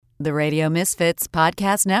The Radio Misfits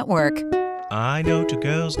Podcast Network. I know two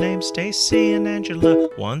girls named Stacy and Angela.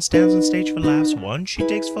 One stands on stage for laughs, one she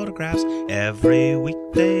takes photographs. Every week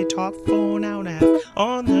they talk for an hour and a half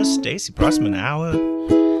on the Stacy Prussman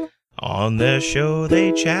Hour. On their show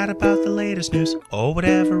they chat about the latest news or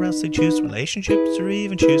whatever else they choose, relationships or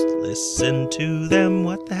even choose to listen to them.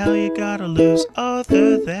 What the hell you gotta lose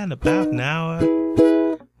other than about an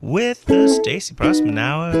hour with the Stacy Prussman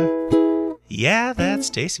Hour? Yeah, that's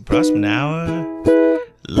Stacy Prussman Hour.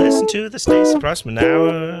 Listen to the Stacy Prussman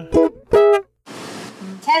Hour.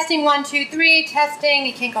 Testing 1, 2, 3. Testing.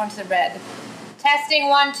 You can't go into the red. Testing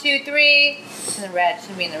 1, 2, 3. It's in the red.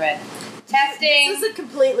 Shouldn't be in the red. Testing. This is a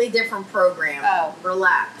completely different program. Oh.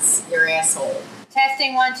 Relax, your asshole.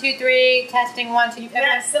 Testing 1, 2, 3. Testing 1, 2.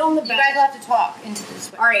 Yeah, sit on the bed. You guys will have to talk into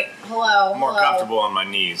this. All right, hello. I'm more comfortable on my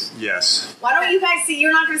knees. Yes. Why don't you guys see?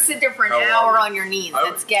 You're not going to sit there for an hour on your knees.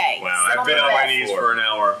 That's gay. Wow, I've been on my knees for an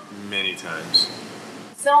hour many times.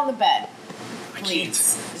 Sit on the bed. I can't.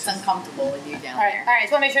 Please. It's uncomfortable with you down there. All right.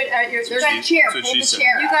 So I want to make sure you're There's a chair. so Pull the she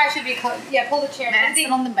chair you up. guys should be close. Yeah, pull the chair. Matt,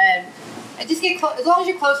 sit on the bed. Just get close. As long as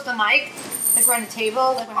you're close to the mic, like we're on the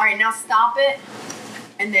table. Like All right, now stop it,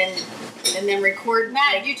 and then record.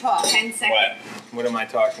 Matt, like, you talk. 10 seconds. What? What am I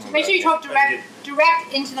talking about? Make sure you talk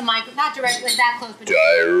direct into the mic. Not direct, like that close, but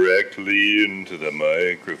Directly into the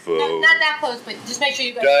microphone. not that close, but just make sure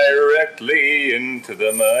you guys. Directly into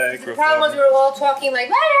the microphone. The problem was we were all talking like.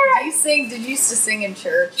 Do you sing? Did you used to sing in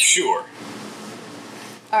church? Sure.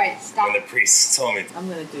 All right, stop. When the priest told me. I'm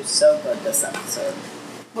gonna do so good this episode.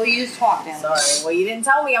 Well, you just talk now. Sorry. Well, you didn't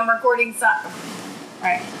tell me I'm recording something. All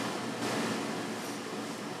right.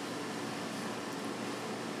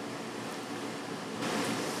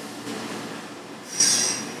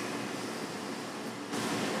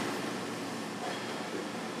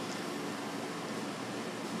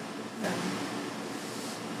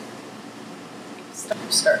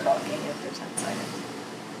 Start talking after 10 seconds.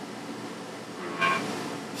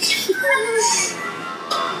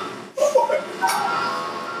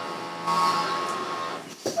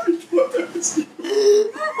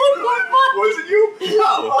 Was it you?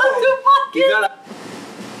 No. What the fuck? You gotta.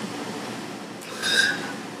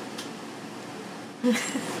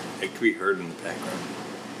 It could be heard in the background.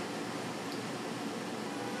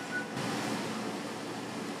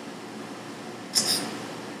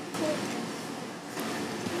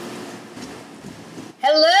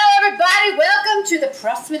 Hello, everybody. Welcome to the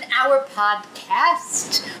Prussman Hour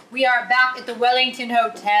podcast. We are back at the Wellington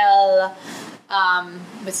Hotel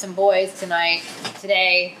with some boys today.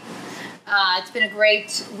 It's been a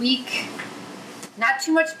great week. Not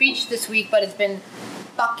too much beach this week, but it's been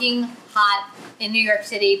fucking hot in New York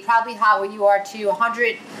City. Probably hot where you are too.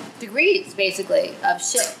 100 degrees, basically, of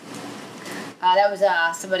shit. That was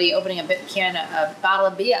somebody opening a bottle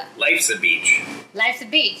of beer. Life's a beach. Life's a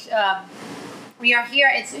beach. We are here.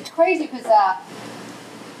 It's crazy because I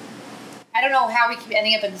don't know how we keep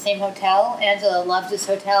ending up in the same hotel. Angela loves this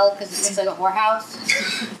hotel because it's like a whorehouse.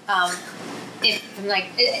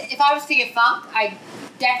 If I was to get funked, I'd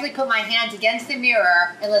definitely put my hands against the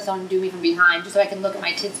mirror and let someone do me from behind just so I can look at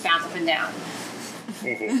my tits bounce up and down.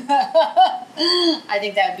 I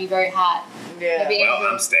think that would be very hot. Yeah.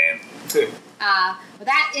 Well, I'm staying. With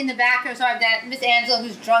that in the background, so I've got Miss Angela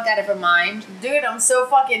who's drunk out of her mind. Dude, I'm so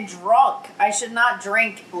fucking drunk. I should not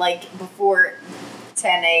drink, before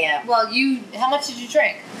 10 a.m. Well, how much did you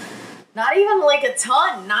drink? Not even like a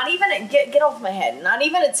ton. Not even, get off my head. Not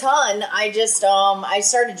even a ton. I just, I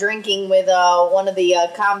started drinking with one of the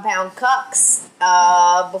compound cucks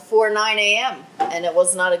before 9 a.m. And it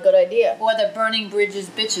was not a good idea. Or the Burning Bridges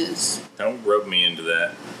bitches. Don't rope me into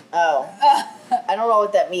that. Oh. I don't know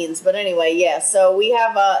what that means, but anyway, yeah. So we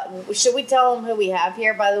have, should we tell them who we have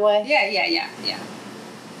here, by the way? Yeah.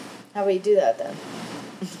 How about you do that then?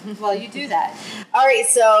 Well, you do that. All right,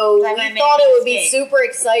 so we thought it would be mistake. super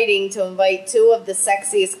exciting to invite two of the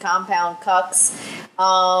sexiest compound cucks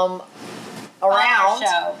around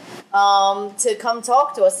show. To come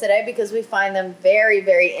talk to us today because we find them very,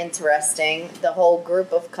 very interesting. The whole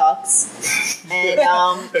group of cucks, and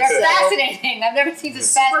they're fascinating. I've never seen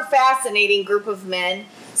this super fascinating group of men.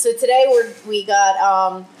 So today we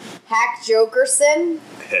got Hack Jokerson.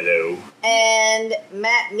 Hello. And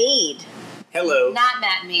Matt Mead. Hello. Not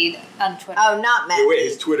Matt Mead on Twitter. Oh, not Matt Wait, Mead.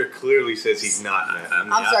 his Twitter clearly says he's not Matt. I'm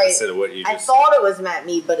the I'm sorry. opposite of what you just I thought it was Matt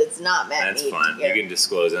Mead, but it's not Matt That's Mead. fine. Here. You can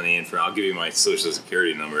disclose any info. I'll give you my social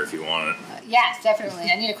security number if you want it. Yes,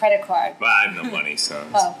 definitely. I need a credit card. But I have no money, so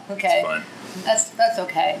Oh, okay. it's fine. That's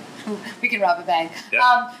okay. We can rob a bank. Yep.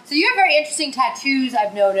 So you have very interesting tattoos,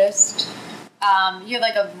 I've noticed. You have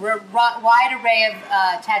like a wide array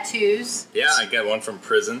of tattoos. Yeah, I got one from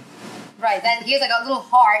prison. Right. That he has like a little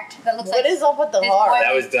heart that looks like. What is up with the his heart? boy-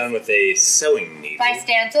 That was done with a sewing needle By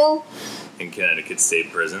Stancil. in Connecticut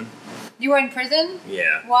State Prison. You were in prison?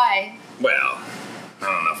 Yeah. Why? Well, I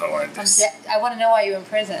don't know if I wanted to. I want to know why you were in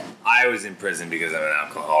prison. I was in prison because I'm an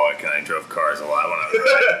alcoholic and I drove cars a lot when I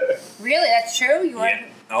was Really? That's true? You were. Yeah.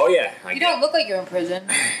 Oh yeah. You don't look like you're in prison.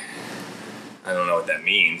 I don't know what that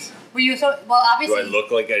means. Were you so? Well, Do obviously. I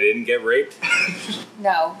look like I didn't get raped?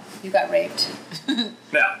 No, you got raped.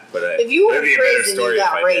 No, but If you were it'd in be a better prison, story you if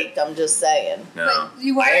got I did. raped. I'm just saying. No, But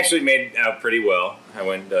you were- I actually made out pretty well. I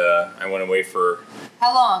went away for.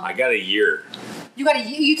 How long? I got a year. You got a. So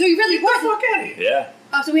you really were. Yeah.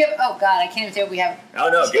 Oh, so we have. Oh God, I can't even say what we have. Oh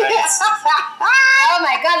no, guys. Oh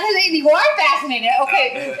my God, you are fascinated.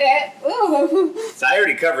 Okay. Ooh. So I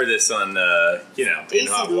already covered this on in hot Stacey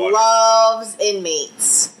water. loves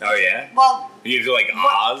inmates. Oh yeah. Well, You do like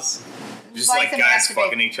Oz, just Well, like he's a guys masturbate.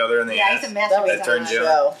 fucking each other in the yeah, ass. he's a That was masturbate. That turns the you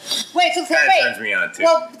show. Wait, so Kind of wait. turns me on too.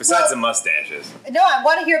 Well, Besides well- the mustaches. No, I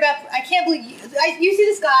want to hear about. I can't believe you see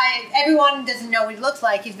this guy. Everyone doesn't know what he looks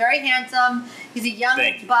like. He's very handsome. He's a young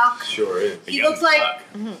Thank you. buck. Sure is. A He young looks like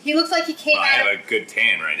buck. he looks like he came Well, I have out. a good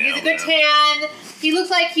tan right now. He has a good but, tan. He looks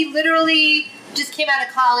like he literally just came out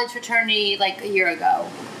of college fraternity like a year ago,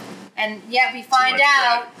 and yet we find much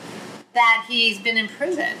out that he's been in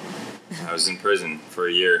prison. I was in prison for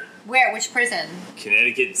a year. Where? Which prison?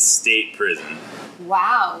 Connecticut State Prison,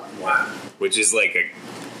 Wow. Wow. which is like a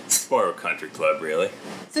more of a country club, really.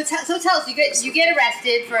 So tell us, you get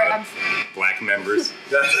arrested for Black members.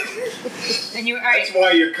 and you all right. That's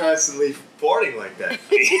why you're constantly farting like that.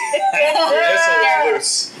 Your asshole's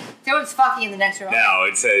loose. Someone's fucking in the next room. No,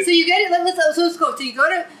 it says. So you get it. Let's go. So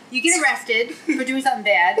you get arrested for doing something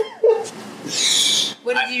bad.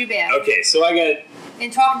 What did you do bad? Okay, so I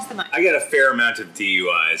And talking to the mic. got a fair amount of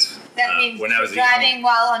DUIs. That means when I was driving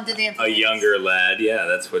while under the a influence. younger lad. Yeah,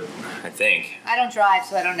 that's what I think. I don't drive,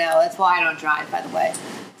 so I don't know. That's why I don't drive, by the way.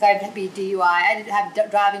 So I'd be DUI. I didn't have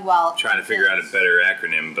driving while Trying to figure out a better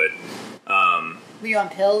acronym, but Were you on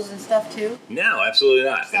pills and stuff too? no, absolutely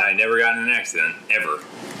not. And I never got in an accident ever.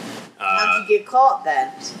 How'd you get caught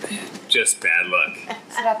then? Just bad luck.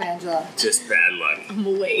 Sit up, Angela. Just bad luck. I'm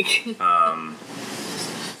awake.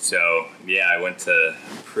 So yeah, I went to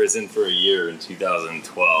prison for a year in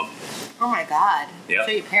 2012. Oh my God. Yep. I'm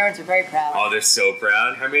sure your parents are very proud. Oh, they're so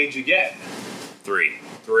proud. How many did you get? 3.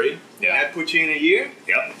 3? Yeah. That put you in a year?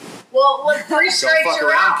 Yep. Well, when 3 Don't strikes, fuck you're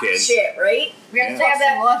around, out. kid. Shit, right? We have to They talk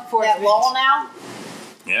have to law enforcement. that law now?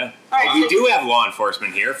 Yeah. All right, We so- do have law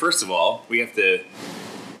enforcement here. First of all, we have to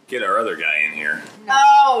get our other guy in here.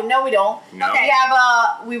 Oh, no, we don't. No? We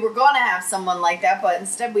have we were going to have someone like that, but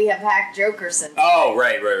instead we have Hack Jokerson. Oh,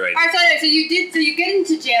 right. All right, so you get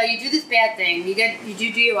into jail. You do this bad thing. You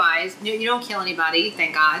do DUIs. You don't kill anybody,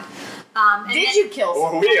 thank God. And Did then- you kill Oh,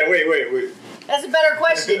 someone? yeah, wait. That's a better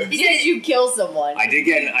question. Did you kill someone? I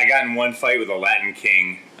got in one fight with a Latin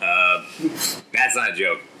king. That's not a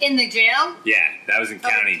joke. in the jail? Yeah, that was in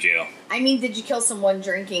county jail. I mean, did you kill someone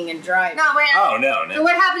drinking and driving? No, wait. Oh no, So no.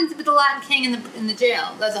 what happened with the Latin king in the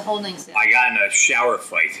jail? That's a holding cell. I got in a shower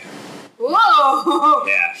fight. Whoa!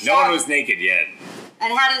 Yeah, no one was naked yet.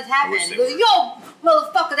 And how did this happen? wish they He goes, were. yo,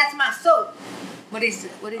 motherfucker, that's my soap. What is?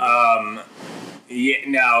 Yeah,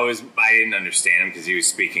 no, I didn't understand him because he was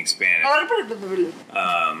speaking Spanish,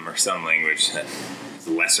 or some language that is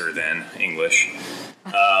lesser than English.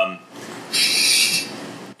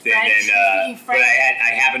 But French.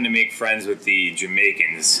 I happened to make friends with the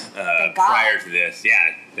Jamaicans Thank God. prior to this. Yeah,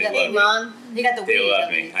 they Yeah, loved me. Iman? You got the They weed.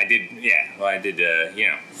 loved me. I did. Yeah, well, I did.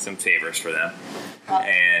 Some favors for them,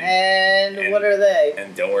 and And what are they?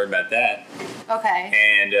 and don't worry about that. Okay.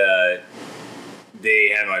 And they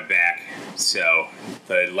had my back, so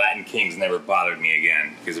the Latin Kings never bothered me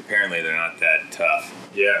again because apparently they're not that tough.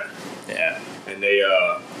 Yeah. Yeah. And they,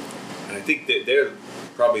 and I think that they're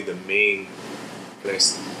probably the main,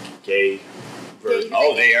 gay version.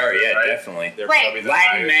 Oh, they are. Yeah, right? definitely. They're Wait, probably the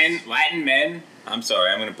Latin men. I'm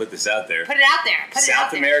sorry, I'm going to put this out there. Put it out there. Put it out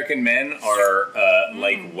South there. American men are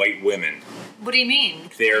like white women. What do you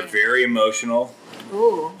mean? They are very emotional,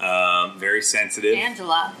 Ooh, very sensitive.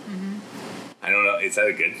 Angela. I don't know. Is that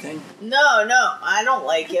a good thing? No, I don't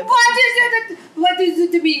like it. What is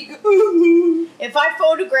it to me? If I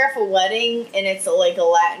photograph a wedding and it's like a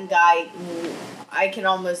Latin guy, I can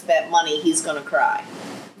almost bet money he's gonna cry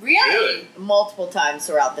Really? multiple times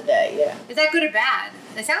throughout the day. Yeah, Is that good or bad?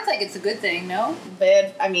 It sounds like it's a good thing, no?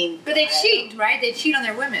 bad. I mean, But they cheat, right? They cheat on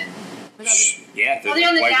their women. Yeah, they're Are they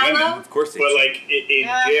on the white down women. low? Of course they But cheat. like in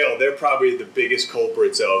jail, they're probably the biggest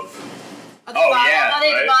culprits of Oh, the Oh bottom? yeah, Are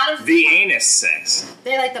they right? the bottoms? The anus sex.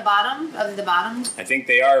 They like the bottom? Are they the bottoms? I think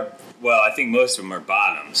they are. Well, I think most of them are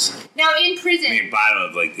bottoms. Now, in prison... I mean, bottom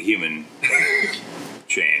of like the human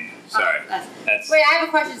chain. Sorry. That's Wait, I have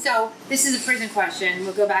a question. So, this is a prison question.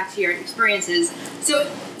 We'll go back to your experiences. So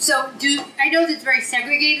I know that it's very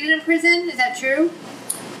segregated in prison. Is that true?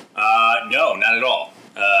 no, not at all.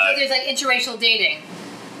 So there's like interracial dating.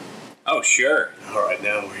 Oh, sure. All right,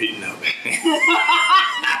 now we're heating up. With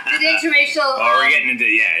interracial. Oh, we're getting into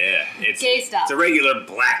It's gay stuff. It's a regular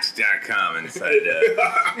blacked.com inside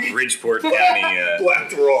Bridgeport County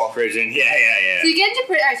Black raw. prison. Yeah. So you get into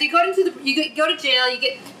prison. So you go to jail.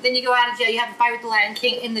 Then you go out of jail. You have to fight with the Latin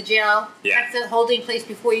King in the jail. Yeah. That's the holding place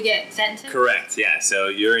before you get sentenced. Correct. Yeah. So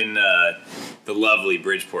you're in the lovely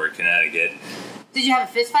Bridgeport, Connecticut. Did you have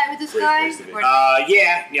a fist fight with this Great guy? place to be. Or-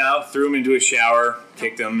 Yeah. Threw him into a shower,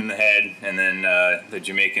 kicked him in the head, and then the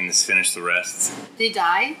Jamaicans finished the rest. Did he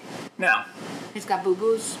die? No. He's got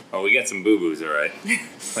boo-boos. Oh, we got some boo-boos, all right.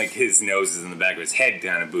 Like his nose is in the back of his head,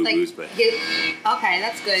 kind of boo-boos, but... Okay,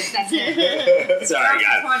 that's good. That's good. Sorry,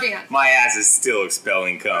 Responding. God. My ass is still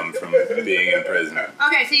expelling cum from being in prison.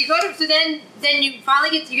 Okay, so you go to then you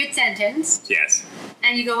finally get sentenced, Yes.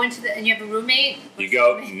 and you go into and you have a roommate. You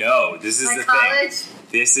go, no, this is Like the college? thing.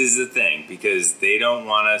 This is the thing, because they don't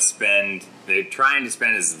want to spend, they're trying to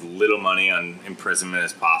spend as little money on imprisonment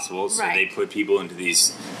as possible, so Right. they put people into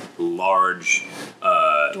these large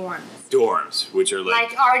dorms, which are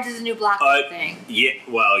Like Orange is the New Black thing. Yeah,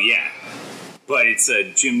 but it's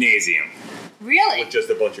a gymnasium Really? With just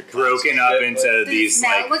a bunch of broken up into Does it these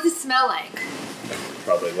smell? What's it smell like?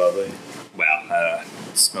 Probably lovely. it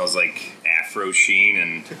smells like Afro Sheen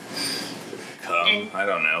and cum. And I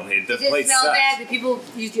don't know. The Does it place smell sucks. bad? Do people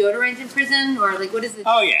use deodorant in prison, or like what is it?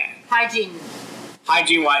 Oh yeah, Hygiene.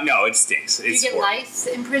 hygiene-wise, no, it stinks. Do you It's get horrible. lice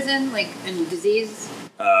in prison, like and disease,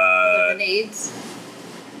 like an AIDS?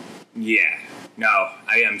 Yeah. No,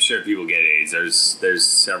 I am sure people get AIDS. There's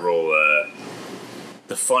several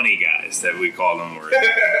the funny guys that we call them were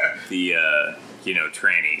the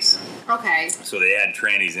trannies. Okay. So they had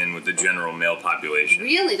trannies in with the general male population.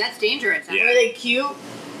 Really? That's dangerous. Yeah. Were they cute?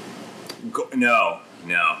 No.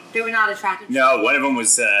 They were not attractive. No, one of them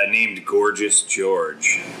was named Gorgeous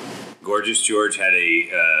George. Gorgeous George had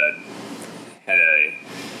a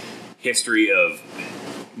history of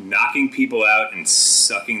knocking people out and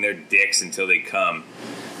sucking their dicks until they come.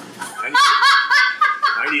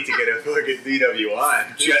 I need to get a fucking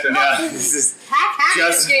DWI. This is Hack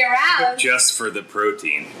Just- to get around. just for the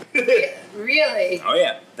protein. Really? Oh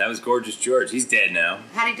yeah, that was Gorgeous George. He's dead now.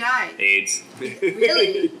 How'd he die? AIDS.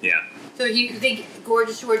 Really? Yeah. So you think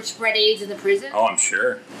Gorgeous George spread AIDS in the prison? Oh, I'm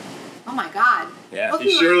sure. Oh my God. Yeah. Well,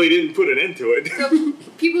 He surely didn't put it into it. So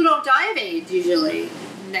people don't die of AIDS usually,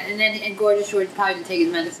 and Gorgeous George probably didn't take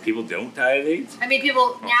his medicine. People don't die of AIDS? I mean,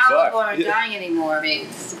 people now fuck. people aren't dying anymore of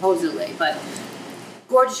AIDS supposedly, but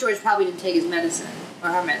Gorgeous George probably didn't take his medicine or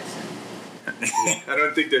her medicine. I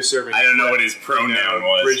don't think they're serving. I don't know what his pronoun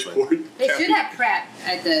was. Bridgeport. They should have PrEP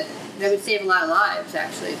at the. That would save a lot of lives,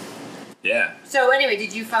 actually. Yeah. So anyway,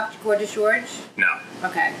 did you fuck Gorgeous George? No.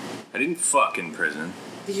 Okay. I didn't fuck in prison.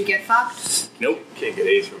 Did you get fucked? Nope. Can't get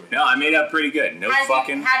AIDS from it. No, I made up pretty good. No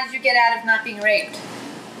fucking. How did you get out of not being raped?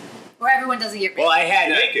 Or everyone doesn't get raped. Well, I had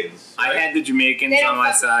Jamaicans, I right? had the Jamaicans They on don't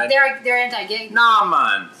my fuck- side. They're anti-gay. Nah,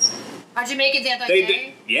 man. Are Jamaicans They anti-gay?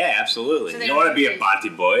 did. Yeah, absolutely. So they You want to don't be a get- bati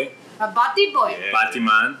boy, A bati boy. Yeah. bati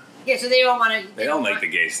man. Yeah, so they don't want to. They don't like the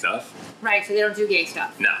gay stuff. Right, so they don't do gay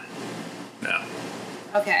stuff. No.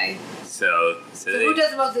 Okay. So So they, who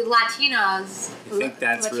does the most? The Latinas. I think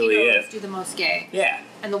that's Latinos really it. do the most gay, Yeah.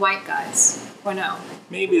 and the white guys, or no?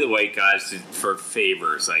 Maybe the white guys for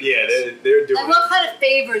favors, I Yeah, guess. they're doing Like, what kind of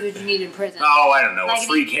favors would you need in prison? Oh, I don't know. Like a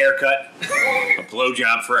freak haircut. A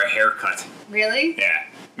blowjob for a haircut. Really? Yeah.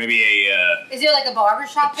 Maybe a Is there like a barber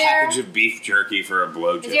shop there? package of beef jerky for a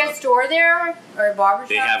blowjob. Is there a store there or a barber shop?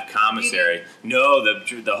 They have commissary. No,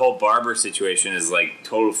 the whole barber situation is like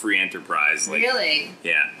total free enterprise. Like, Really?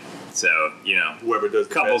 Yeah. So, whoever does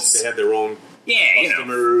the Couples. best, they have their own. yeah,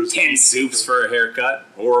 Customers. 10 soups for a haircut.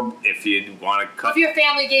 Or if you want to Well, cut. if your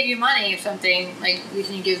family gave you money or something, like you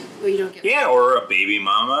can give, or you don't give. Yeah, or a baby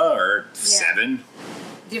mama or 7.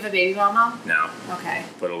 Do you have a baby mama? No. Okay.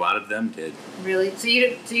 But a lot of them did. Really? So you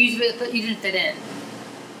didn't fit in,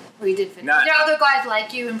 or you did fit in? Not- Are there other guys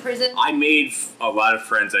like you in prison? I made a lot of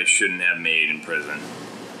friends I shouldn't have made in prison.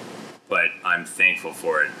 But I'm thankful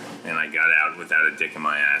for it. And I got out without a dick in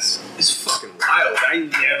my ass. It's fucking wild. I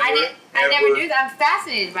never knew that. I'm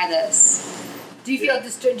fascinated by this. Do you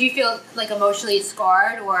feel like emotionally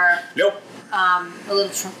scarred or Nope. a little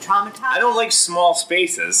traumatized? I don't like small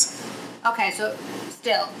spaces. Okay, so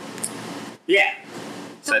still. Yeah.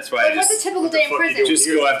 So that's why Like, what's a typical day in prison? just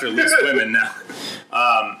go after loose women now.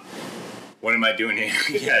 What am I doing here?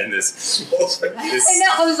 Yeah, in this I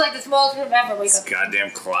know, it was like the smallest room ever. Wake up. goddamn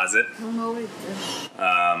closet.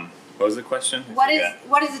 What was the question? What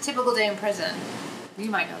is a typical day in prison? You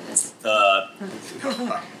might know this.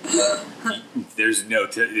 There's no.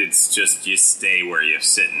 It's just you stay where you're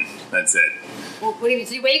sitting. That's it. Well, what do you mean?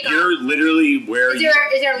 So you wake up. You're literally where Is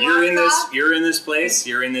there a you're in this. lock? You're in this place.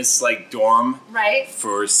 You're in this like dorm Right.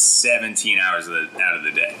 for 17 hours out of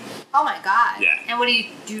the day. Oh my god. Yeah. And what do you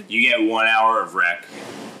do? You get 1 hour of rec.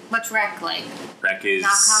 What's rec like? Rec is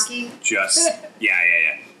Not hockey? just yeah.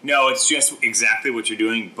 No, it's just exactly what you're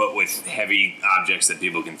doing, but with heavy objects that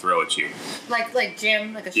people can throw at you. Like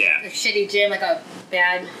gym, like a Yeah. shitty gym, like a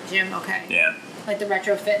bad gym. Okay. Yeah, Like the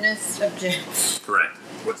retro fitness of gym. correct.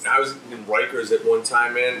 When I was in Rikers at one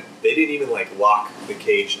time, man, they didn't even like lock the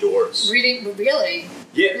cage doors. Really?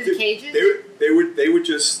 Yeah, There's cages? They would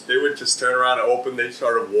just turn around and open. They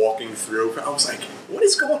started walking through. I was like, what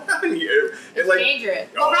is going on here? It's like, dangerous.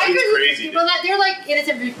 Oh, Well, Rikers it's crazy. Well, they're like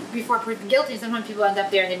innocent before proven guilty. Sometimes people end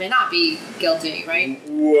up there and they may not be guilty, right?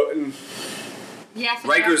 What? Yes.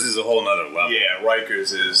 Rikers is a whole nother level. Yeah,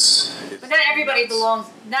 Rikers is But not everybody nuts. belongs.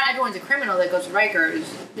 Not everyone's a criminal that goes to Rikers.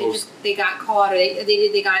 Most- They got caught, or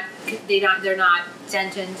they're not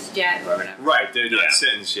sentenced yet, or whatever. Right, they're Yeah. not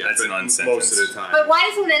sentenced yet. That's but an unsentence. most of the time. But why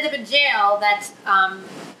does someone end up in jail? That's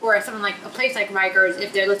or someone like a place like Rikers,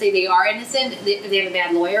 if let's say they are innocent, if they have a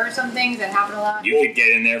bad lawyer or something. Does that happen a lot? You could get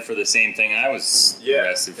in there for the same thing I was Yeah,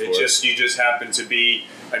 arrested for. you just happen to be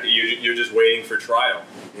you're just waiting for trial,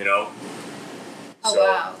 you know. Oh, So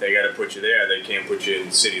wow. they got to put you there. They can't put you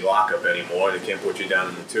in city lockup anymore. They can't put you down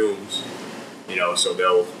in the tombs, you know. So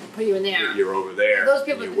they'll Put you in there. you're over there. Those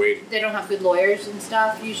people, and you're waiting. they don't have good lawyers and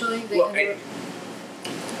stuff usually. Well,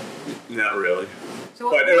 not really. so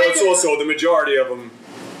But what it's is it- also the majority of them.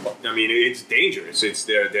 I mean, it's dangerous.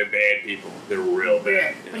 They're bad people. They're real bad. Yeah.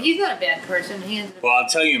 you But know. he's not a bad person. He ended up. Well, I'll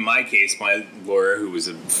tell you in my case, my lawyer, who was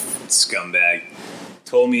a scumbag,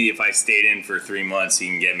 told me if I stayed in for 3 months, he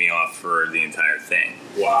can get me off for the entire thing.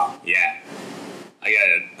 Wow. Yeah. I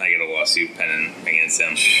got a lawsuit pending against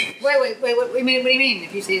him. Wait. What do you mean?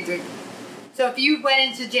 If you say 3. So if you went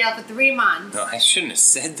into jail for 3 months. No, I shouldn't have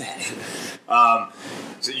said that.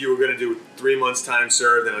 So you were gonna do 3 months time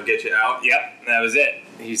served, and I'll get you out. Yep, that was it.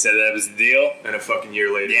 He said that was the deal. And a fucking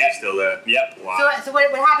year later, Yeah. you're still there. Yep. Wow. So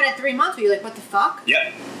what happened at 3 months? Were you like, what the fuck?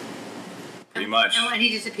 Yep. Pretty much. And when he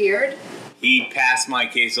disappeared? He passed my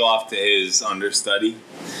case off to his understudy,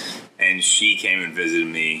 and she came and visited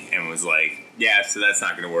me and was like, yeah, so that's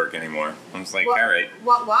not going to work anymore. I was like, all right,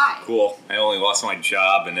 Why? cool. I only lost my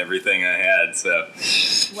job and everything I had, so.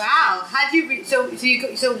 Wow. How'd you? So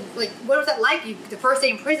like, what was that like? The first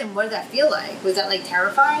day in prison. What did that feel like? Was that like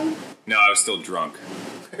terrifying? No, I was still drunk.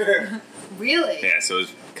 Really? Yeah, so it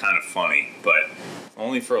was kind of funny, but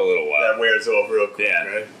only for a little while. That wears off real quick, Yeah.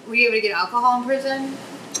 right? Were you able to get alcohol in prison?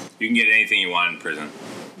 You can get anything you want in prison.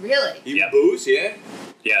 Really? Even Yep. booze, yeah?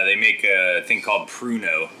 Yeah, they make a thing called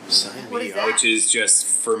Pruno, What is that? which is just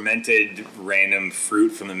fermented random fruit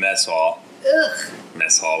from the mess hall. Ugh.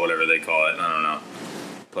 Mess hall, whatever they call it. I don't know.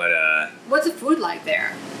 But What's the food like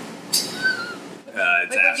there?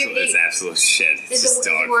 it's absolute shit. It's Is just it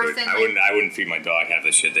dog worse food. than, I like- wouldn't feed my dog half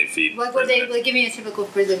the shit they feed. Like, what they prisoners. like? Give me a typical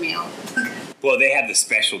prison meal. Well, they have the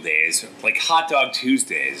special days. Like Hot Dog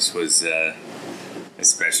Tuesdays was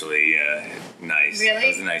especially nice. Really? That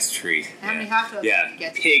was a nice treat. How many hot dogs Yeah, did you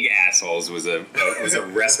get? pig assholes was a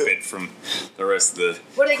respite from the rest of the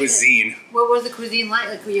What did they cuisine. What was the cuisine like?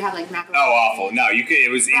 Like, you had like macaroni. Oh, awful! No, you could. It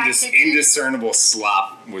was Fried chicken? indiscernible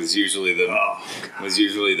slop. Was usually the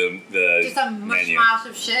Just a mush menu. mouth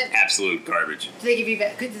of shit. Absolute garbage. Do they give you?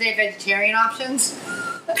 Do they have vegetarian options?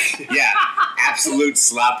 Yeah, absolute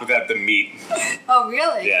slop without the meat. Oh,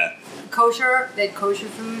 really? Yeah, Kosher? They had kosher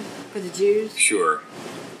food for the Jews? sure.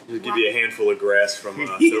 They'll give you a handful of grass from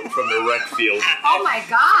the rec field. Oh my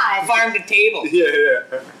God! Farm to table.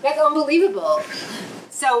 Yeah. That's unbelievable.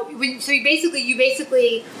 So you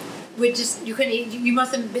basically would just you couldn't eat. You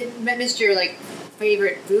must have missed your like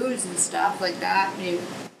favorite foods and stuff like that.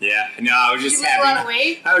 Yeah, no, I was Did just you lose a happy. lot of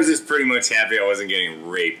weight? I was just pretty much happy I wasn't getting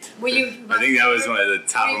raped. Were you? I think that was one of the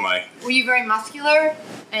top were you, of my. Were you very muscular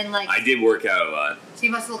and like? I did work out a lot. So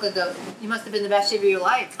you must look like you must have been the best shape of your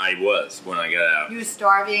life. I was when I got out. You were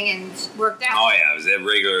starving and worked out. Oh yeah, I was at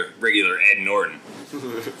regular Ed Norton.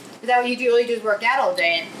 Is that what you do? All you do is work out all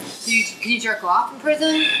day. And can you jerk off in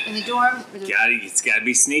prison in the dorm? It's got to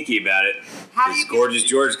be sneaky about it. How do This you- gorgeous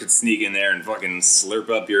George could sneak in there and fucking slurp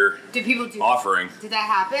up your Do people do? offering. Did that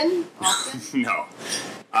happen? happen often? No.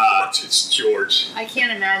 It's George. I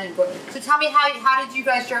can't imagine. So tell me, how did you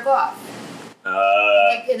guys jerk off?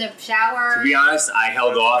 Like in the shower? To be honest, I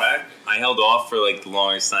held off. Back? I held off for like the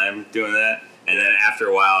longest time doing that, and then after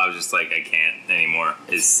a while, I was just like, I can't anymore.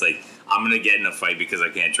 It's like I'm gonna get in a fight because I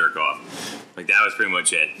can't jerk off. Like that was pretty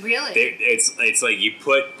much it. Really? It's like you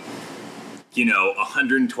put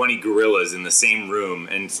 120 gorillas in the same room,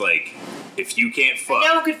 and it's like if you can't fuck,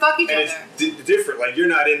 no one could fuck each And other. it's different. Like, you're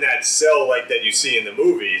not in that cell like that you see in the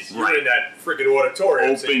movies. You're Right. in that freaking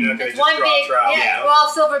auditorium. So you're not going It's to just one drop big, trout. yeah. Well,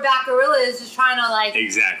 silverback gorilla is just trying to like.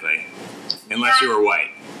 exactly, unless you were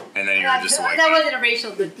white, and then you're just a white that guy. wasn't a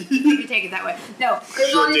racial, but you could take it that way. No, there's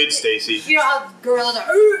Sure all did, these- Stacy. You know how gorillas are?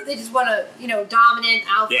 "Ooh," they just want to, dominant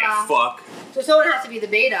alpha. Yeah, fuck. So someone has to be the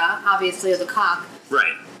beta, obviously, or the cock.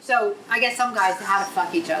 Right. So I guess some guys know how to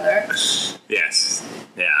fuck each other. Yes.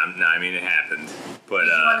 Yeah. No, I mean it happened, but Did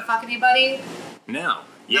you want to fuck anybody? no.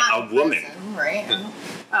 Yeah, Not a in woman. prison, right?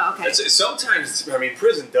 Oh, okay. Sometimes, I mean,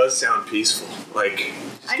 prison does sound peaceful. Like,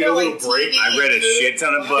 just I get know, a little like, break. TV. I read a shit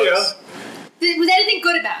ton of books. Was anything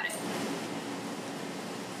good about it?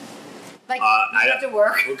 Like, you I- have to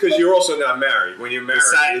work. Because you're also not married. When you're married,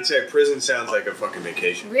 Besides- it's like prison sounds like a fucking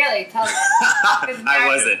vacation. Really? Tell me. I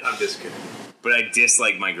wasn't, I'm just kidding. but I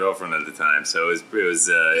disliked my girlfriend at the time, so it was.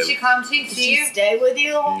 Did she come to Did see she you? stay with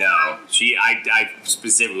you? No, I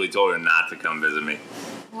specifically told her not to come visit me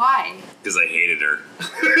Why? because I hated her.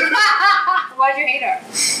 Why'd you hate her?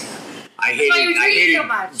 I why you hated treat so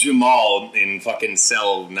much. Jamal in fucking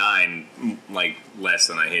cell 9 like less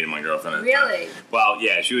than I hated my girlfriend at the time. Really? Well,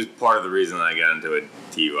 yeah, she was part of the reason that I got into a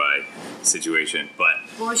DUI situation, but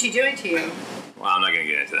What was she doing to you? well, I'm not gonna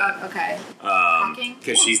get into that Okay. Fucking?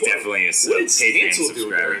 because she's definitely a What did Patreon Stancil do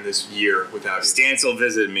subscriber. during this year without you? Stancil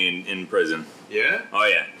visited me in prison. Yeah? Oh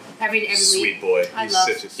yeah, Every week. Sweet boy. I He's love-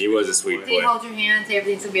 such a sweet he was a sweet Did he boy. hold your hand, say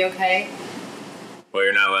everything's gonna be okay? Well,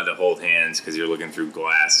 you're not allowed to hold hands because you're looking through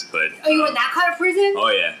glass, but Oh, you were in that kind of prison? oh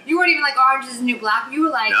yeah. You weren't even like Orange is the New Black. You were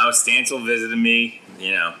like, No, Stancil visited me.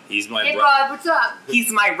 He's my hey, bro- Rod, what's up? He's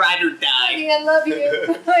my ride or die. Honey, I love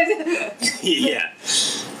you. Oh Yeah.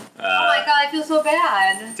 my god, I feel so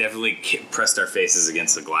bad. Definitely pressed our faces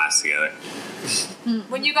against the glass together.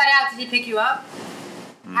 When you got out, did he pick you up?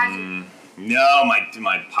 How'd you, No,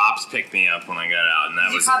 my pops picked me up when I got out, and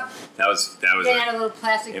Did you pop- that was they had a little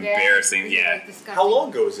plastic bag? embarrassing, Was it, yeah. like, disgusting? How long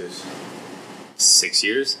ago was this? 6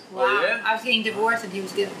 years. Wow. Oh, yeah? I was getting divorced and he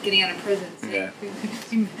was getting out of prison. So Yeah.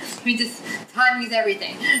 I mean, just timing is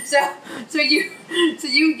everything. So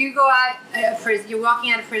you go out of prison. You're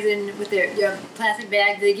walking out of prison with your plastic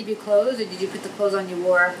bag. Did they give you clothes, or did you put the clothes on you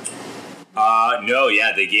wore? No,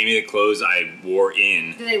 yeah, they gave me the clothes I wore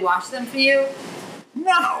in. Did they wash them for you?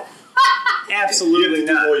 No, You absolutely have to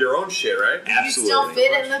do not. all your own shit, right? You Absolutely. still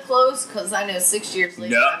fit in the clothes? Because I know 6 years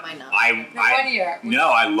later No, I might not. No, 1 year. No,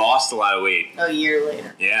 I lost a lot of weight. A year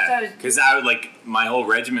later. Yeah, So- because I would my whole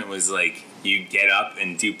regiment was like, you get up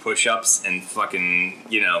and do push-ups and fucking,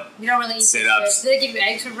 You don't really eat Sit-ups. Did they give you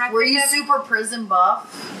eggs for breakfast? Were you super prison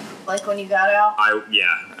buff? Like when you got out?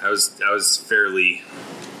 I was fairly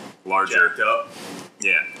larger. Jacked up.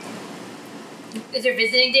 Yeah. Is there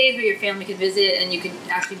visiting days where your family could visit and you could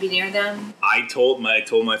actually be near them? I told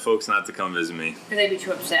my folks not to come visit me. Because they'd be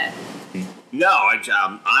too upset. No,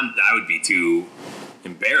 I would be too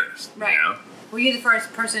embarrassed. Right. You know? Were you the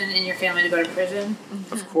first person in your family to go to prison?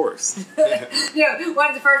 Of course. One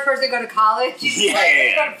of the first person to go to college?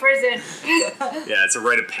 Yeah. Go to prison. Yeah, it's a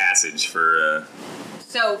rite of passage for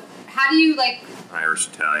So, how do you, Irish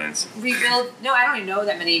Italians. rebuild? No, I don't even know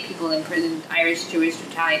that many people in prison, Irish, Jewish,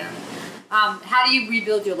 Italian. How do you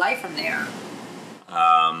rebuild your life from there?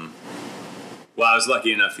 Well, I was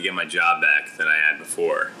lucky enough to get my job back that I had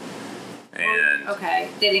before, and Okay,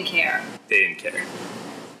 they didn't care. they didn't care.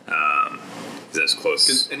 'Cause I was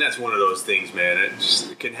close. And that's one of those things, man.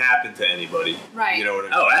 It can happen to anybody. Right. You know what I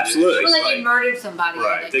mean? Oh, absolutely. Or It's like you murdered somebody.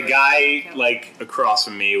 Right. The guy across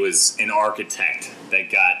from me was an architect that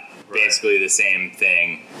got basically the same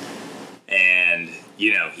thing, and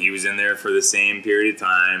he was in there for the same period of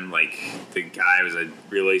time. Like, the guy was a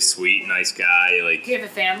really sweet, nice guy. Do you have a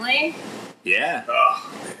family? Yeah, Oh,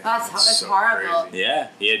 That's so horrible. crazy. yeah,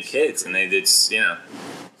 he had kids, and they did. I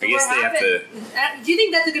guess What they have to. happened? Do you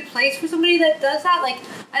think that's a good place for somebody that does that? Like,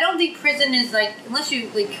 I don't think prison is unless you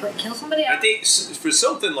kill somebody. I think for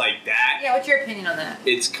something like that, Yeah, what's your opinion on that?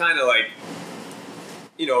 it's kind of like,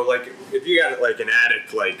 like if you got an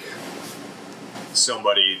addict, like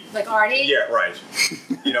somebody. Like Artie? Yeah, right.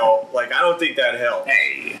 You know, like, I don't think that helps.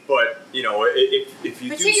 Hey. But, you know, if you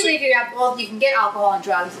particularly if you have, well, you can get alcohol and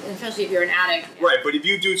drugs, especially if you're an addict. Right, but if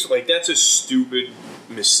you do, like, that's a stupid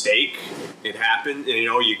mistake. It happened, and, you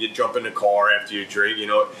know, you jump in the car after you drink, you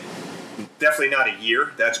know. Definitely not a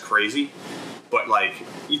year. That's crazy. But, like,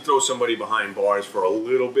 you throw somebody behind bars for a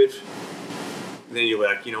little bit, and then you're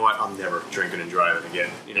like, you know what, I'm never drinking and driving again.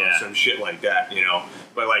 You know, some shit like that, you know.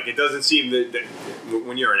 But, like, it doesn't seem that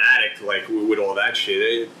when you're an addict, like, with all that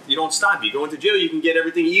shit, you don't stop. You go into jail, you can get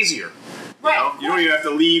everything easier. Right. You know? You don't even have to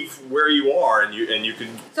leave where you are, and you can.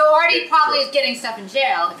 So Artie probably is getting stuff in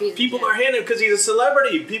jail. If he's people are handing because he's a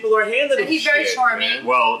celebrity. People are handing him. And he's very shit, charming. man.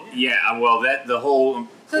 Well, yeah. Well, that the whole.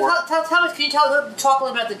 So tell us, can you talk a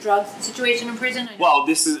little about the drug situation in prison? Well,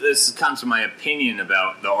 this comes to my opinion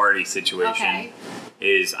about the Artie situation. Okay.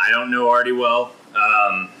 Is I don't know Artie well,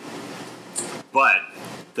 but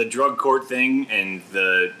the drug court thing and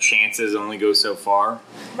the chances only go so far.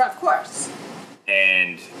 Right, of course.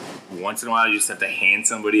 And once in a while, you just have to hand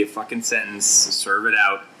somebody a fucking sentence, serve it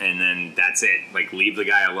out, and then that's it. Like, leave the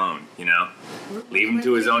guy alone, you know? Leave him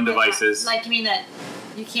to his own devices. Like, you mean that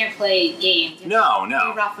you can't play games? No. Be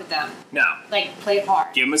rough with them. No. Like, play it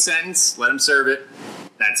hard. Give him a sentence, let him serve it,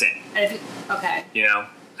 that's it. And if okay. You know?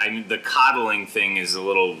 I mean, the coddling thing is a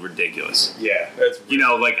little ridiculous. Yeah, that's. You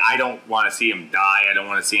know, like, I don't want to see him die. I don't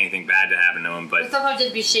want to see anything bad to happen to him, But but sometimes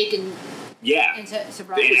just be shaken yeah. into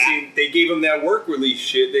sobriety. They gave him that work release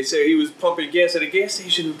shit. They say he was pumping gas at a gas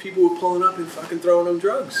station and people were pulling up and fucking throwing him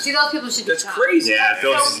drugs. See, those people should be That's shot. crazy. Yeah,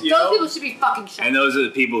 Those people should be fucking shot. And those are the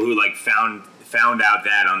people who, like, found out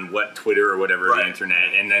that on Twitter or whatever, Right. the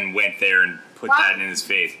internet, and then went there and put Wow. that in his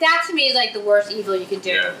face. That to me is like the worst evil you can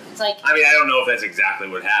do. Yeah. It's like, I mean, I don't know if that's exactly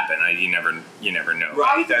what happened. You never know. why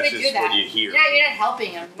Right, would that's they just do that? what you hear. Yeah, you're not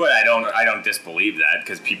helping him. But I don't disbelieve that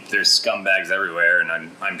because there's scumbags everywhere,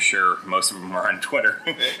 and I'm sure most of them are on Twitter.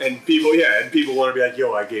 And people want to be like,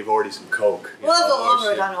 yo, I gave Artie some coke. You Well, that's know, all over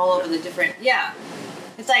shit. it on all over the different. Yeah,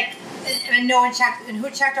 it's like, and no one checked. And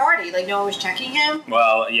who checked Artie? Like no one was checking him.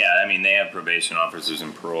 Well, yeah, I mean they have probation officers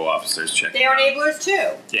and parole officers checking. They are him out. enablers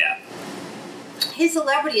too. Yeah. His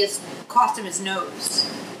celebrity has cost him his nose.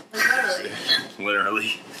 Like, literally.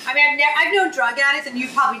 Literally. I mean, I've known drug addicts, and you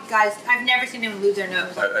probably guys, I've never seen them lose their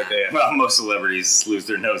nose. Like that. Yeah. Well, most celebrities lose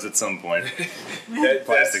their nose at some point.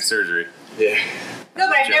 Plastic surgery. Yeah. No,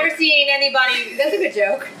 but I've Joke. never seen anybody. That's a good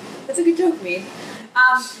joke. That's a good joke, me.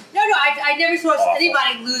 No, I never saw Awful.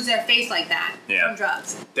 anybody lose their face like that from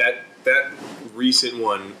drugs. That recent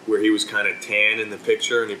one where he was kind of tan in the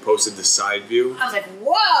picture and he posted the side view. I was like,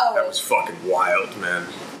 whoa. That was fucking wild, man.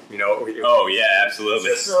 You know? Oh yeah, absolutely.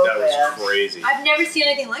 That was crazy. I've never seen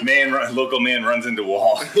anything like that. Local man runs into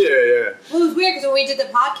wall. Yeah. Well, it was weird because when we did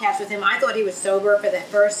the podcast with him, I thought he was sober for the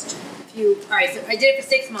first few. All right, so I did it for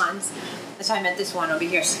 6 months. That's how I met this one over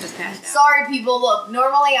here. She just passed out. Sorry, people. Look,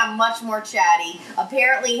 normally I'm much more chatty.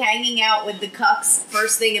 Apparently, hanging out with the cucks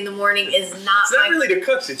first thing in the morning is not It's not really the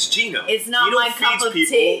cooks, it's Gino. It's not Gino my feeds cup of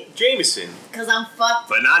people tea. Jameson. Because I'm fucked.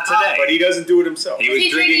 But not today. But he doesn't do it himself. He was he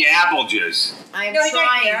drinking drinking- apple juice. I'm No, he drank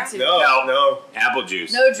trying beer. to. No. Apple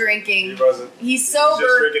juice. No drinking. He wasn't. He's He was sober.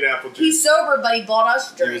 just drinking apple juice. He's sober, but he bought us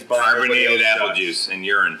He was drinks. buying everybody Carbonated else apple shots. juice and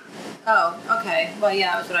urine. Oh, okay. Well,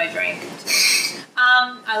 yeah, that's what I drank.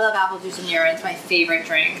 I love apple juice and urine. It's my favorite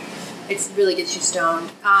drink. It really gets you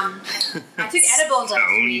stoned. I took edibles last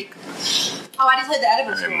Stoned? week. Oh, I just had the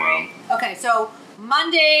edible Alright, story. Mom. Okay, so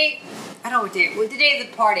Monday, I don't know what day. Well, the day of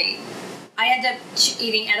the party, I end up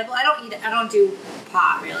eating edible. I don't do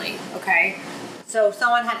pot really. Okay, so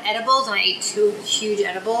someone had edibles and I ate 2 huge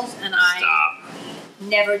edibles and I Stop.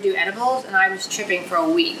 never do edibles and I was tripping for a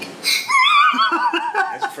week.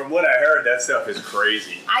 From what I heard, that stuff is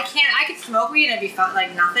crazy. I could smoke weed and it'd be fun,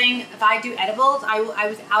 like nothing. If I do edibles, I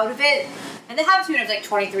was out of it. And that happened to me when I was like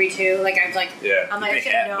 23 too. Like I was like, Yeah. I'm like, I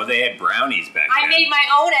should have known. They had brownies back I then. made my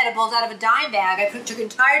own edibles out of a dime bag. I took an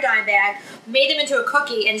entire dime bag, made them into a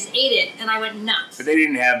cookie, and just ate it. And I went nuts. But they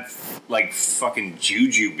didn't have like fucking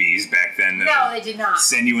jujubes back then. That No, would they did not.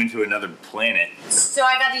 Send you into another planet. So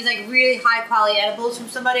I got these like really high quality edibles from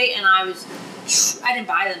somebody, and I didn't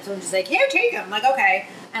buy them. Someone was just like, here, take them. I'm like, okay.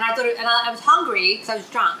 And I thought, I was hungry because I was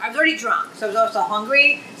drunk. I was already drunk, so I was also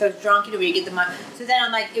hungry. So I was drunk, you know, where you get the money. So then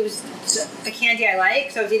I'm like, it was the candy I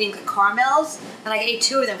like. So I was eating the caramels, and I ate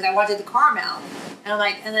 2 of them because I wanted the caramel. And I'm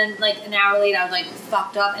like, and then like an hour later, I was like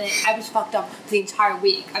fucked up, and I was fucked up for the entire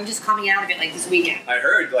week. I'm just coming out of it like this weekend. I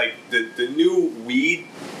heard like the new weed,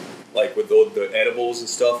 like with all the edibles and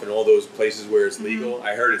stuff, and all those places where it's legal.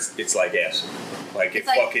 I heard it's like acid. Like it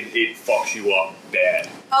fucks you up bad.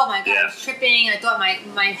 Oh my god, Yeah. I was tripping. I thought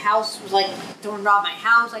my house was like, someone robbed my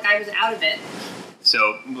house. Like I was out of it.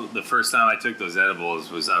 So the first time I took those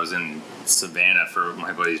edibles was I was in Savannah for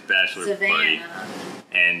my buddy's bachelor party.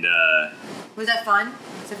 And was that fun,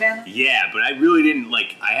 Savannah? Yeah, but I really didn't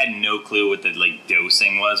I had no clue what the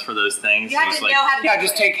dosing was for those things. You had to know how to do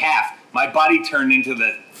just take half. My body turned into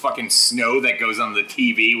the fucking snow that goes on the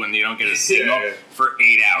TV when you don't get a signal for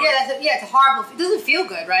 8 hours. Yeah, it's a horrible. It doesn't feel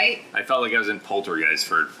good, right? I felt like I was in Poltergeist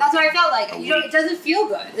for That's what I felt like. It doesn't feel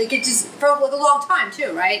good. Like it just for a long time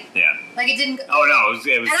too, right? Yeah. Like it didn't. Oh no,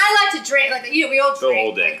 it was. And I like to drink. We all drink. The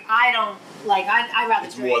whole day. I don't like. I'd rather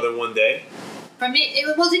It's drink. more than one day. For me,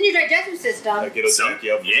 it was in your digestive system. Like it'll jack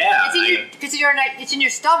you up. Yeah. It's in your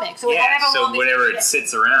stomach. So so whenever it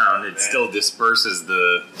sits around, it still disperses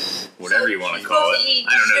the whatever you want to call it.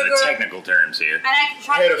 I don't know the technical terms here. And I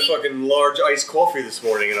had a fucking large iced coffee this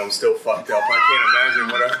morning, and I'm still fucked up. I can't imagine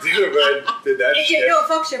what I'm doing, but I did that shit. It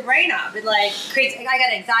fucks your brain up. It creates. I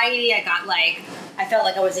got anxiety. I felt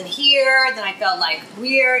like I was in here. Then I felt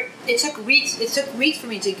weird. It took weeks. It took weeks for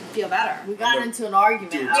me to feel better. We got into an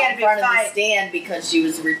argument out in front of the stand because she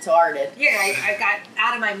was retarded. Yeah, I got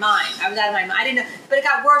out of my mind. I was out of my mind. I didn't know, but it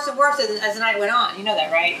got worse and worse as the night went on. You know that,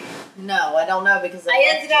 right? No, I don't know because I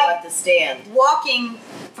ended left you up at the stand walking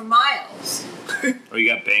for miles. Oh, you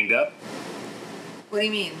got banged up? What do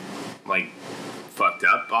you mean? Fucked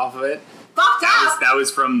up off of it? Fucked up? That was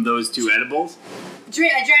from those two edibles? I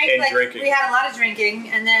drank drinking. We had a lot of drinking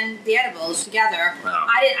and then the edibles together. Wow.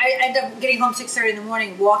 I ended up getting home 6:30 in the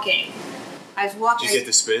morning walking. I was walking. Did you get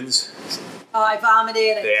the spins? I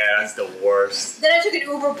vomited. Yeah, that's the worst. Then I took an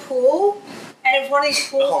Uber pool, and it was one of these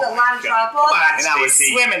pools with a lot of drop balls. And I was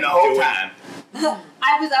swimming the whole time.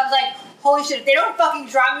 I was like, holy shit! If they don't fucking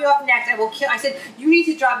drop me off next, I will kill. I said, you need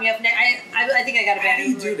to drop me off next. I think I got a bad How do you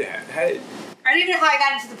Uber. do that? I don't even know how I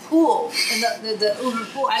got into the pool, in the Uber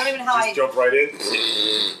pool. I don't even know how Just jump right in?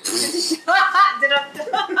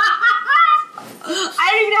 I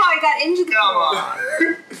don't even know how I got into the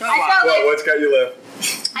pool. What's got you left?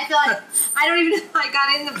 I feel like I don't even know how I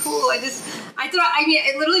got in the pool.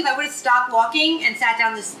 Literally, if I would have stopped walking and sat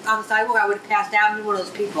down on the sidewalk, I would have passed out and been one of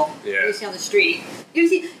those people. Yeah. You see on the street. You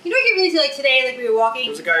know, you can really see today, we were walking.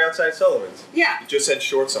 There was a guy outside Sullivan's. Yeah. He just had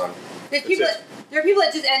shorts on. There are people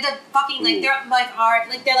that just end up fucking they're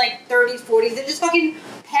 30s, 40s. They're just fucking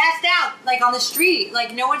passed out on the street.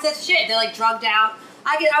 No one says shit. They're drugged out.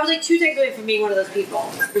 I was 2 seconds away from being one of those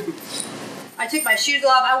people. I took my shoes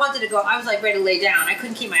off. I wanted to go. I was ready to lay down. I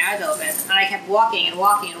couldn't keep my eyes open, and I kept walking and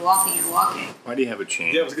walking and walking and walking. Why do you have a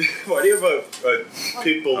chain? Yeah, why do you have a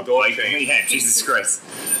pit bull dog chain? Yeah, Jesus Christ.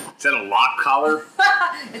 Is that a lock collar?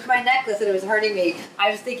 It's my necklace, and it was hurting me.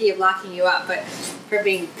 I was thinking of locking you up, but for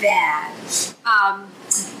being bad. So I'm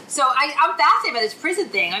fascinated by this prison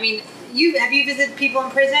thing. Have you visited people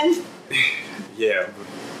in prison? Yeah,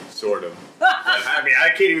 sort of. I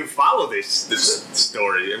can't even follow this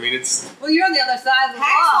story. It's... Well, you're on the other side of the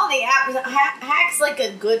law. Hack's like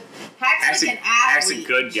an athlete. Hack's a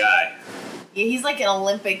good guy. Yeah, he's like an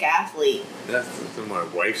Olympic athlete. That's what my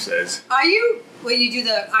wife says. Are you? Will you do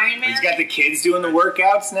the Ironman? He's got the kids doing the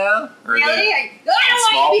workouts now? Or really? I don't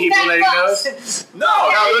small want to be people fat that he fucks.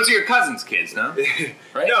 No, those are your cousin's kids, no?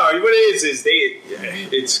 Right? No, what it is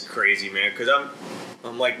it's crazy, man, because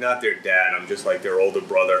I'm not their dad. I'm just their older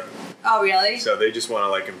brother. Oh, really? So they just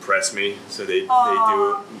want to impress me. So they do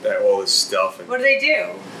all this stuff. And what do they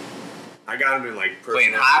do? I got them in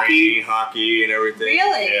playing hockey and everything.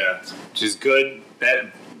 Really? Yeah. Which is good.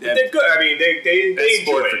 They're good. They enjoy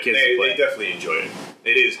sport it. for kids to play. They definitely enjoy it.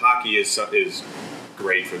 It is. Hockey is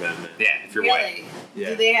great for them. Yeah, if you're Really? white. Yeah.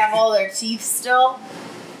 Do they have all their teeth still?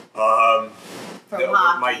 From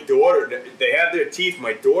hockey. My daughter, they have their teeth.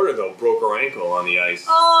 My daughter, though, broke her ankle on the ice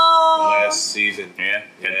last season. Yeah,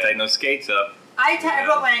 gotta tighten those skates up. I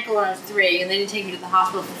broke my ankle when I was 3, and they didn't take me to the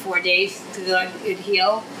hospital for 4 days because it'd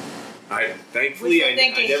heal. Thankfully, I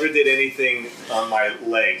thinking? never did anything on my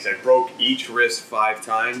legs. I broke each wrist 5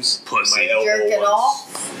 times. Pussy. My elbow Jerk it once.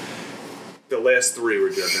 off? The last 3 were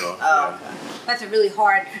jerking off. Oh, yeah. okay. That's a really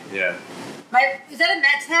hard. Yeah. Is that a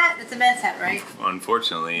Mets hat? That's a Mets hat, right?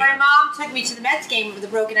 Unfortunately. My mom took me to the Mets game with a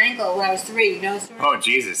broken ankle when I was 3. You know the story? Oh,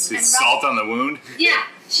 Jesus. And Is salt on the wound? Yeah.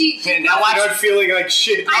 She now watch I'm feeling like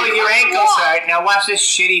shit. I your couldn't ankle's walk. hurt. Now watch this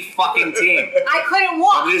shitty fucking team. I couldn't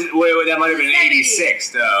walk. Wait, that might have been 70s.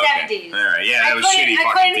 86. Oh, okay. 70s. All right, yeah, that was shitty I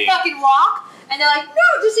fucking couldn't team. fucking walk. And they're like,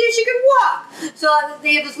 no, just see if she could walk. So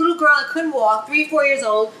they have this little girl that couldn't walk, 3, 4 years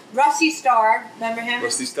old, Rusty Starr. Remember him?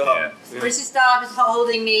 Rusty Staub. Yeah. Rusty Starr is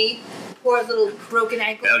holding me. poor little broken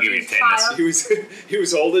ankle. That'll give you child. tetanus. He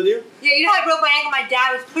was holding you? Yeah, you know how I broke my ankle? My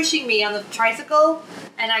dad was pushing me on the tricycle,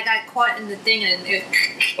 and I got caught in the thing, and it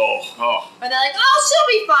was... Oh. And they're like, oh,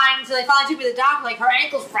 she'll be fine. So they finally took me to the doctor, like, her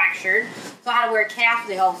ankle's fractured. So I had to wear a cast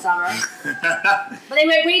the whole summer. But they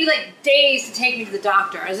waited, like, days to take me to the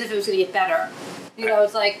doctor, as if it was going to get better. You know,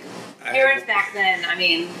 it's like, parents back then, I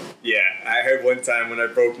mean... Yeah, I had one time when I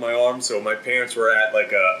broke my arm, so my parents were at,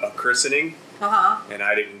 like, a christening. And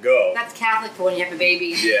I didn't go. That's Catholic for when you have a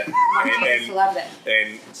baby. Yeah. I love it.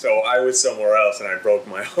 And so I was somewhere else and I broke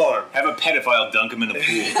my arm. Have a pedophile dunk him in the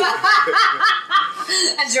pool.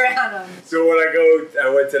 And drown him. So when I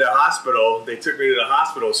went to the hospital, they took me to the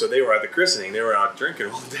hospital, so they were at the christening. They were out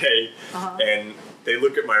drinking all day. And they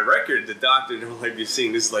look at my record, the doctor, and they're like, you're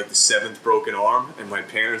seeing this is like the 7th broken arm, and my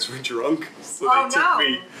parents were drunk. So they took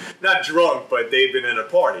me, not drunk, but they'd been at a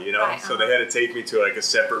party, you know? Right, so they had to take me to like a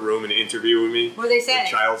separate room and interview with me. What did they say?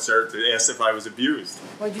 Child search. They asked if I was abused.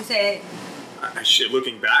 What'd you say?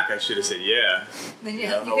 Looking back, I should have said yeah. Then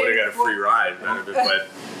I would have got a free ride out of it, but...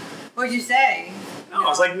 What'd you say? No, I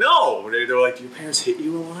was like, no. They were like, do your parents hit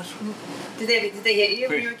you a lot? Did they hit you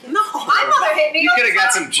when you were a kid? No. My mother hit me. You could have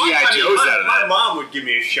got some G.I. Joes out of that. My mom would give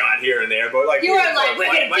me a shot here and there, but like you were like, we're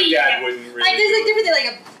gonna beat my dad you. wouldn't really. Like there's like different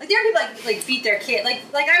things. Like there are people like beat their kid. Like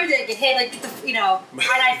I would get hit. Like and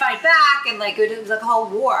I fight back, and like it was like a whole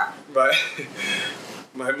war. But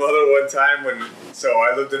my mother one time so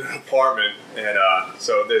I lived in an apartment, and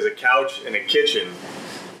so there's a couch and a kitchen,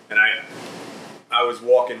 and I was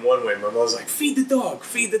walking one way. My mother was like, feed the dog.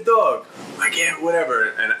 I'm like, yeah, whatever.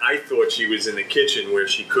 And I thought she was in the kitchen where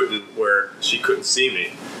she couldn't see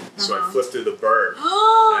me. So I flipped her the bird.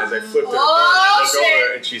 And as I flipped her the bird, I look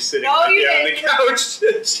over and she's sitting right there on the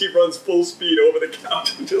couch. She runs full speed over the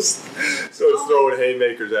couch and just starts throwing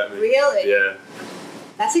haymakers at me. Really? Yeah.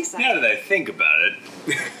 That's exciting. Now that I think about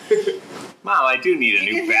it, Mom, I do need a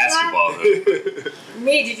new basketball hoop.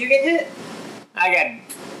 Me, did you get hit? I got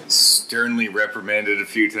sternly reprimanded a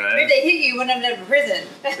few times. If they hit you, you wouldn't have been in prison.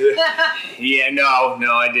 Yeah, no,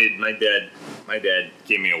 I did. My dad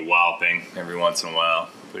gave me a walloping every once in a while,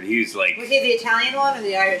 but he was like. Was he the Italian one or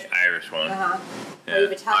the Irish? Irish one. Yeah. Yeah, You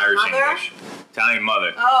have Italian Irish mother? English. Italian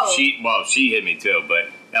mother. Oh. She hit me too, but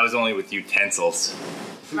that was only with utensils.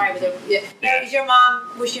 Right. Yeah. Yeah.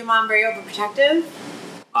 Was your mom very overprotective?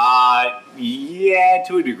 Yeah,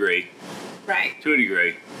 to a degree. Right. To a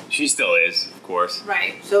degree. She still is, of course.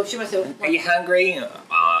 Right. So she must have. Are you hungry?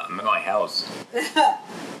 I'm at my house.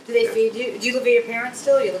 Do they feed you? Do you live with your parents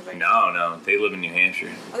still? Or you live with No. They live in New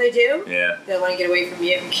Hampshire. Oh, they do? Yeah. They want to get away from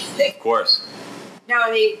you. Of course. Now,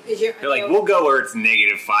 They're like, we'll go where it's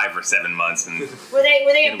 -5 or 7 months, and were they get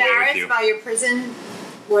away with embarrassed you. by your prison?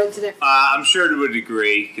 Or to their I'm sure to a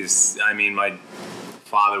degree, because I mean, my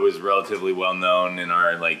father was relatively well known in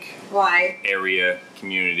our why? area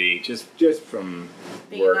community, just from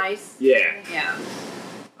Being work. nice? Yeah. Yeah.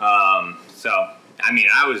 So I mean,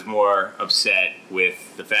 I was more upset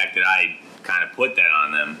with the fact that I kind of put that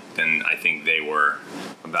on them than I think they were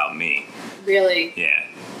about me. Really? Yeah.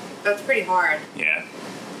 That's pretty hard. Yeah.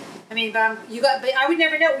 I mean, but I would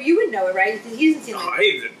never know. You would know it, right? He doesn't seem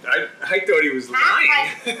like. I thought he was lying.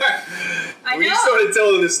 I When know. he started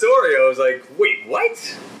telling the story, I was like, wait, what?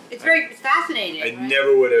 It's fascinating. I right?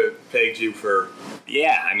 never would have pegged you for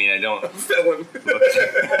Yeah. I mean, I don't. felon.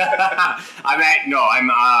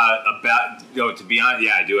 To be honest,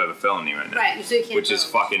 yeah, I do have a felony right now. Right, so you can't which is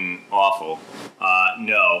vote. fucking awful.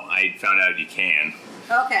 No, I found out you can.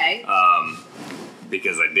 Okay.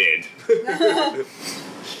 Because I did.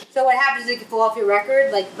 So what happens is you can fall off your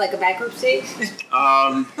record, like a bankruptcy?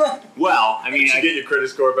 Well, I mean, You should get your credit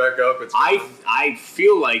score back up. It's I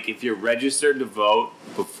feel like if you're registered to vote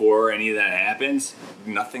before any of that happens,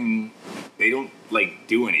 they don't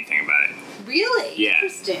do anything about it. Really? Yeah.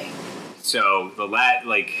 Interesting. So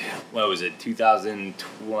what was it,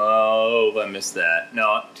 2012? I missed that.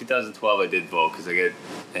 No, 2012 I did vote because it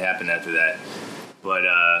happened after that. But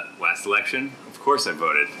last election, of course I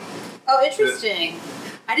voted. Oh, interesting.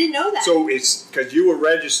 I didn't know that. So it's because you were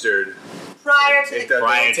registered. prior to It the does-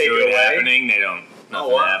 Prior take to it it away? happening,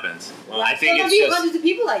 nothing wow. happens. Well, I think there'll it's be just. hundreds of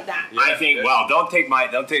people like that. I think. Well, don't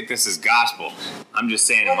take this as gospel. I'm just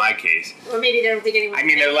saying in my case. Or maybe they don't think anyone. I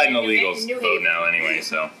mean, they're letting in New illegals Haven. vote now anyway.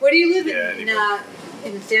 So Where do you live Yeah,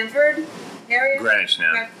 in Stanford area? Greenwich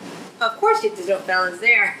now. Of course, there's no felons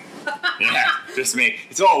there. Yeah, just me.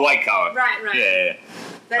 It's all white collar. Right. Yeah.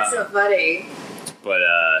 That's so funny. But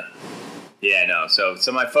yeah, no. So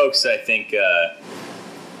my folks, I think I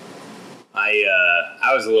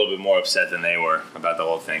was a little bit more upset than they were about the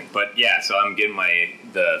whole thing. But yeah, so I'm getting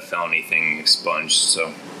the felony thing expunged.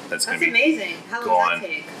 So that's gonna That's be amazing. How long gone. does that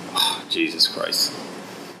take? Oh, Jesus Christ.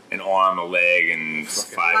 An arm, a leg, and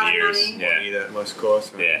 5 years. money. Yeah. That must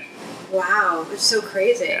cost. Man. Yeah. Wow, it's so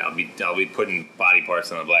crazy. Yeah, I'll be putting body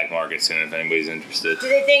parts on the black market soon if anybody's interested. Do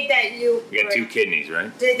they think that you... You got 2 kidneys,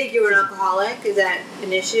 right? Do they think you were an alcoholic? Is that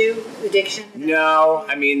an issue? Addiction? No,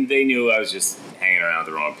 I mean, they knew I was just hanging around with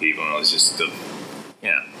the wrong people, and I was just,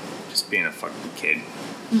 just being a fucking kid.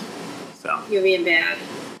 So. You're being bad.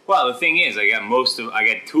 Well, the thing is, I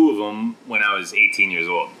got 2 of them when I was 18 years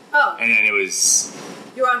old. Oh. And then it was...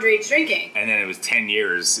 You were underage drinking. And then it was 10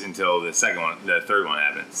 years until the third one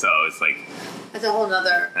happened. So it's like... That's a whole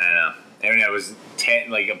nother... I don't know. I mean, I was 10,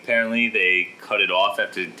 like, apparently they cut it off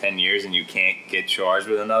after 10 years and you can't get charged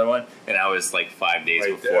with another one. And I was like 5 days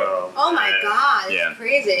before. Oh my God, that's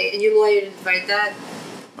crazy. And your lawyer didn't fight that?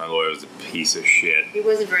 My lawyer was a piece of shit. He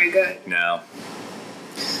wasn't very good. No.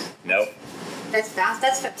 Nope. That's fast.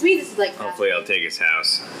 To me, this is like fast. Hopefully I'll take his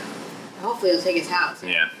house. Hopefully he'll take his house.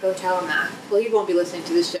 Yeah. Don't tell him that. Well, he won't be listening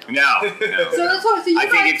to this show. No. So let's talk. I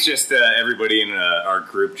think it's just everybody in our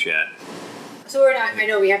group chat. So we're not. I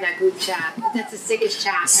know we have that group chat. That's the sickest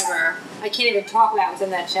chat ever. I can't even talk about what's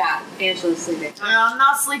in that chat. Angela's sleeping. I'm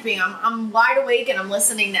not sleeping. I'm wide awake and I'm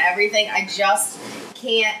listening to everything. I just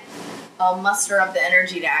can't muster up the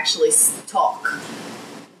energy to actually talk.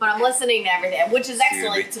 But I'm listening to everything, which is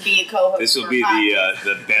excellent to be a co-host. This will for be a podcast.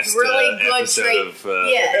 the best really good episode trait. of...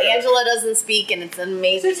 Yeah, Angela doesn't speak, and it's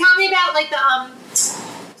amazing. So tell me about like the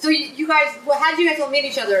So you guys, how did you guys all meet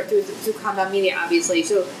each other through Compound Media, obviously?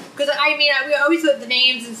 So because I mean, we always heard the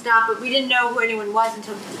names and stuff, but we didn't know who anyone was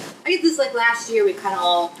until I guess this like last year. We kind of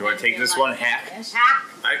all. You want to take this one, Hack? Hack.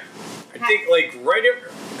 I think like right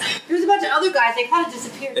after. There was a bunch of other guys. They kind of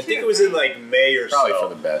disappeared. I think it was in like May or Probably so.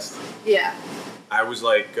 for the best. Yeah. I was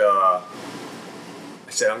like, I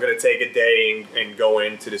said, I'm going to take a day and go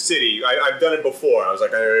into the city. I've done it before. I was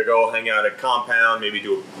like, I'm going to go hang out at Compound, maybe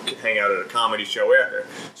hang out at a comedy show after.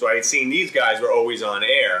 So I had seen these guys were always on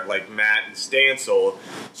air, like Matt and Stansel.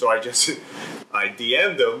 So I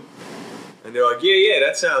DM'd them, and they're like, yeah,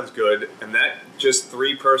 that sounds good. And that just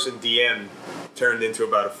 3-person DM turned into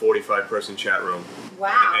about a 45-person chat room.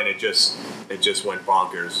 Wow. And it just went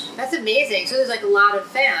bonkers. That's amazing. So there's like a lot of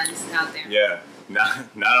fans out there. Yeah.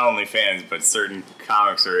 Not only fans, but certain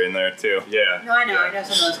comics are in there too. Yeah. No, I know. Yeah. I know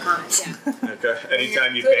some of those comics. Yeah. Okay.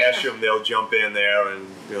 Anytime you bash them, they'll jump in there and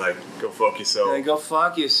be like, "Go fuck yourself." Hey, go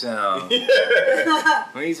fuck yourself.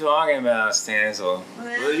 What are you talking about, Stansel?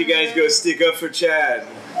 Well, you guys go stick up for Chad.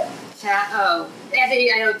 Chad. Oh,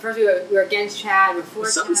 Anthony. I know. First we were against Chad. Before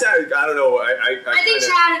Something's Chad. I don't know. I think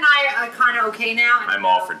Chad and I are kind of okay now. I'm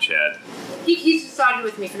all for Chad. He started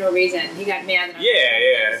with me for no reason. He got mad that I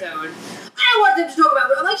Yeah. episode. I don't want them to talk about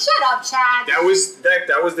it. I'm like, shut up, Chad. That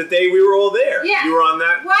was the day we were all there. Yeah. You were on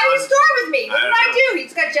that. Why did you start with me? What did I know. do? He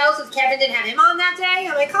just got jealous because Kevin didn't have him on that day.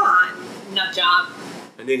 I'm like, come on, nut job.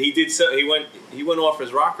 And then he did so. He went off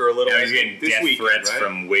his rocker a little. Now he's getting this death weekend, threats right?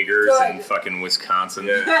 from Wiggers Good. in fucking Wisconsin.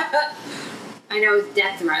 Yeah. I know it's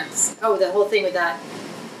death threats. Oh, the whole thing with that.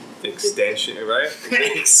 Extension, right?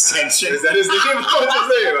 Extension. Is that his name? What's his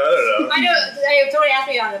name? I don't know. I know. Somebody asked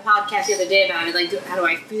me on the podcast the other day about it. Like, how do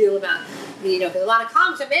I feel about because a lot of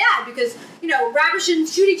comics are mad because rappers shouldn't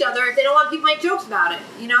shoot each other if they don't want people to make jokes about it.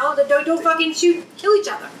 Don't fucking kill each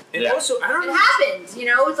other. And Yeah. also, I don't It know. happens.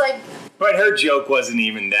 It's like But her joke wasn't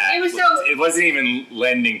even that. It wasn't even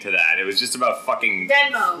lending to that. It was just about fucking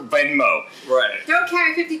Venmo. Right. Don't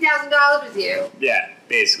carry $50,000 with you. Yeah,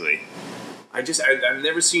 basically. I've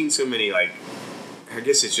never seen so many, like, I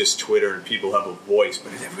guess it's just Twitter and people have a voice,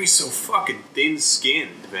 but everybody's so fucking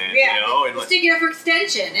thin-skinned, man. Yeah, And like, sticking up for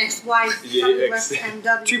extension.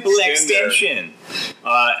 XY Triple extension.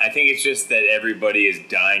 I think it's just that everybody is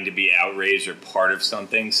dying to be outraged or part of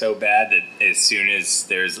something so bad that as soon as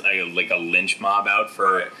there's a lynch mob out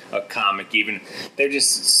for a comic, even they're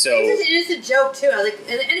just so. It's an innocent joke too. And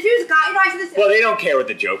if he was a guy, I said this. Well, they don't care what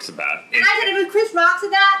the joke's about. And I said, if Chris Rock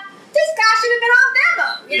said that, this guy should have been on Venmo.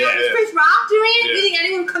 Is Chris Rock doing it? You think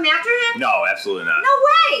anyone would come after him? No, absolutely not. No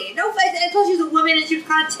way. No. I told she was a woman and she was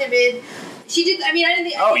kind of timid. She did. I didn't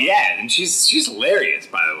think. Oh yeah, and she's hilarious,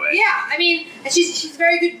 by the way. Yeah, and she's a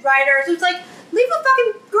very good writer. So it's like, leave a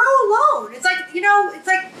fucking girl alone. It's like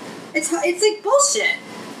it's like bullshit.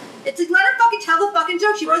 It's like, let her fucking tell the fucking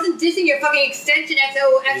joke. She wasn't dissing your fucking extension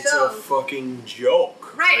XOXO. it's a fucking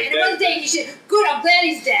joke. Right, Like and it wasn't saying you should. Good, I'm glad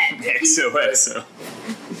he's dead. XOXO.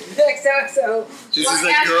 XOXO.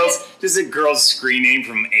 Just a girl's screen name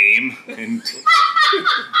from AIM in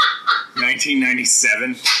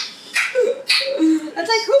 1997. That's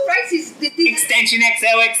like, who writes these Extension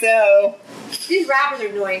XOXO. These rappers are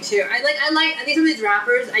annoying too. I like some of these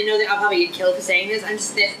rappers. I know that I'll probably get killed for saying this.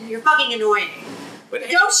 You're fucking annoying. But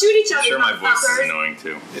Don't shoot each I'm other, sure my voice is motherfuckers. annoying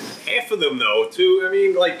too. Half of them, though, too. I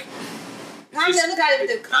mean, like... I'm the other guy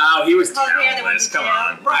with the Oh, he was colored hair that went talentless. to Come jail.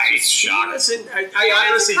 on. I was shocked. Listen, I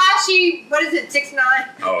honestly... Takashi, what is it, 6'9"?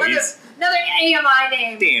 Oh, he's... Another AMI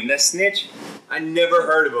name. Damn, that snitch. I never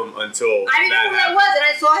heard of him until I didn't know who that was, and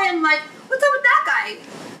I saw him like, what's up with that guy?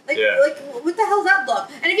 Like, Yeah. like what the hell's that look?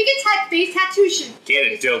 And if you get face tattoos, you should. He had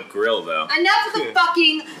a dope grill, though. Enough of the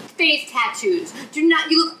fucking face tattoos. Do not.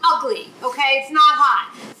 You look ugly. Okay, it's not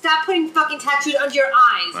hot. Stop putting fucking tattoos under your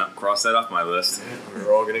eyes. Well, cross that off my list.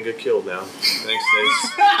 We're all gonna get killed now. Thanks,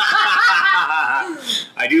 Stace.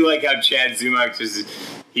 I do like how Chad Zumock just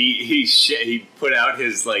he put out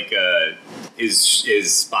his like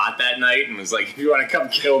his spot that night and was like, if you want to come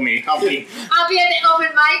kill me, I'll be at the open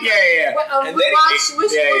mic. Yeah.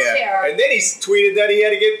 And then he tweeted that he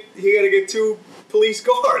had to get 2 police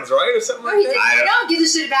guards, right, or something Oh, like he that. did. I don't give a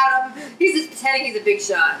shit about him. He's just pretending he's a big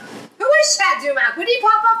shot. Who is Chad Zumock? Where did he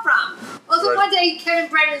pop up from? Also, Right. one day Kevin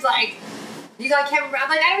Brennan's like, he's like Kevin Brennan.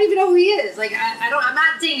 I'm like, I don't even know who he is. Like, I'm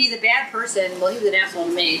not saying he's a bad person. Well, he was an asshole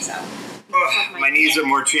to me, so. Ugh, my knees are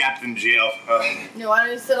more chapped than jail. No, why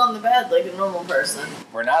don't you sit on the bed like a normal person?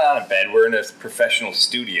 We're not on a bed. We're in a professional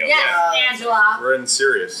studio. Yeah, Angela. We're in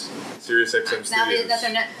Sirius XM Now Studios. that's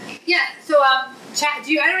our yeah. So Chad,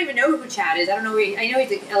 I don't even know who Chad is. I don't know. I know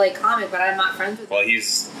he's an LA comic, but I'm not friends with him. Well,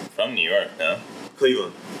 he's from New York, no?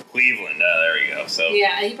 Cleveland. Cleveland. Oh, there we go. So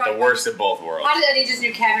Yeah, he probably the worst of both worlds. And he just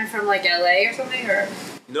knew Kevin from like LA or something, or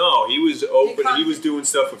No, he was open. He was doing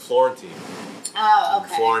stuff with Florentine. oh,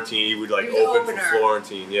 okay. Florentine, he would like He was an open opener. for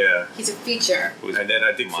Florentine, yeah. He's a feature. Was And then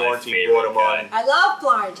I think my Florentine favorite brought him guy. on. I love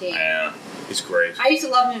Florentine. Yeah. He's great. I used to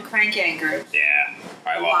love him in Crank Anchors. Yeah.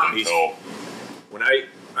 I A love lot. them He's- too. When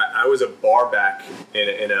I was a barback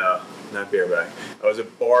in a not bareback. I was a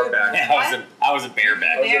barback. Yeah, I was a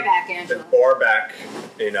bareback. Bareback, A Angela. barback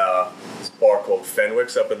in this bar called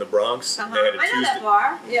Fenwick's up in the Bronx. Uh-huh. They had a I know Tuesday. that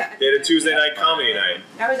bar. Yeah. They had a Tuesday night comedy night.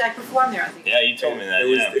 I performed there, I think. Yeah, you told me that.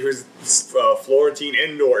 It was Florentine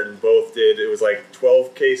and Norton both did. It was like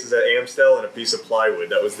 12 cases of Amstel and a piece of plywood.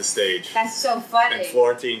 That was the stage. That's so funny. And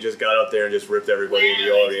Florentine just got out there and just ripped everybody in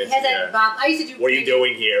the audience. He has that Yeah. Bob. I used to do. What are you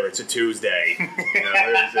doing here? It's a Tuesday. You know,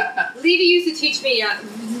 it was Levy used to teach me.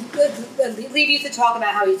 Levy used to talk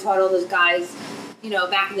about how he taught all those guys,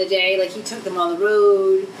 back in the day. Like he took them on the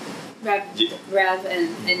road. Rev and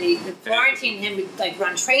Florentine and him would like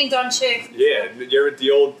run trains on chicks. yeah, you ever the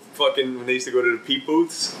old fucking when they used to go to the peep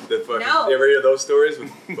booths? The fucking, No. You ever hear those stories with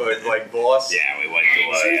like Boss? Yeah, we went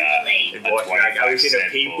to And Boss, like, I was in a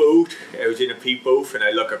 25 peep cent booth. I was in a peep booth, and I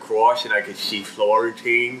look across, and I could see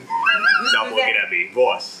Florentine. Stop looking at me,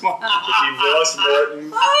 Boss. I see Boss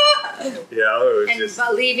Norton. Yeah, it was And just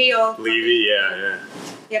Levy. Levy. Yeah.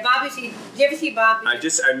 Yeah, Bobby. Did you ever see Bobby?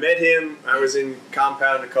 I met him. I was in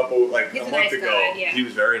Compound He's a a month nice ago. guy, yeah. He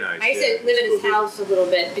was very nice. I used yeah. to live at his house a little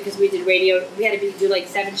bit because we did radio. We had to do like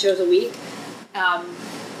 7 shows a week. I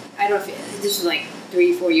don't know if this was like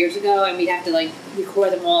 3-4 years ago, and we'd have to like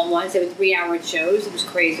record them all at once. They were 3-hour shows. It was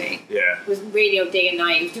crazy. Yeah. It was radio day and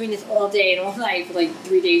night. He was doing this all day and all night for like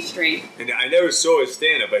 3 days straight. And I never saw his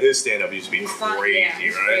stand up, but his stand up used to be He's crazy, fun. Yeah,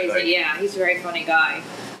 he's right? crazy. Like, Yeah, he's a very funny guy.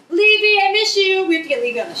 Levy, I miss you. We have to get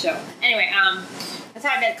Levy on the show. Anyway, that's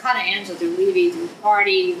how I met Kana Angela through Levy, through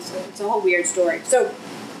parties. So it's a whole weird story. So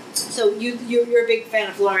you're a big fan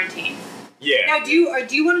of Florentine. Yeah. Now, do you want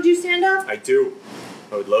to do stand up? I do.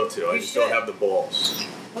 I would love to. I You just don't should. have the balls.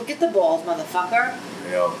 Well, get the balls, motherfucker.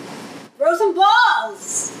 You know. Throw some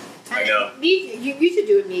balls. I know. Mead, you should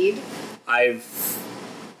do it, Mead.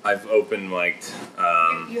 I've open mic'd.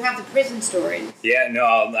 You have the prison stories. Yeah, no,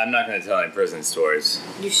 I'm not going to tell any prison stories.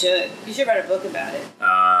 You should. You should write a book about it.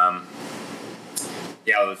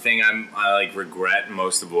 Yeah, the thing I like regret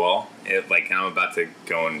most of all, I'm about to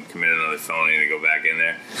go and commit another felony to go back in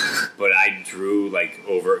there, but I drew like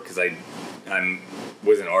over because I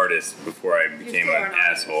was an artist before I became still an are an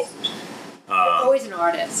artist. asshole, You're always an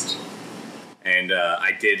artist. and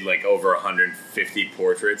I did like over 150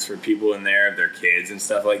 portraits for people in there of their kids and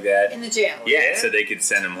stuff like that. In the jail. Yeah, so they could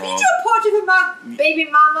send them Did home. you a portrait of my baby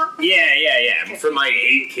mama? Yeah. For my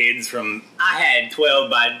 8 kids I had 12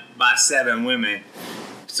 by 7 women.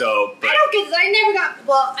 So, but I don't get this.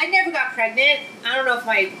 I never got pregnant. I don't know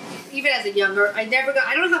if even as a younger, I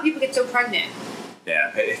don't know how people get so pregnant.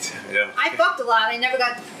 yeah. I fucked a lot. I never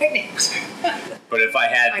got pregnant. But if I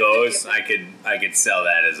had I those, could I could sell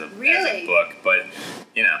that as a Really? book. But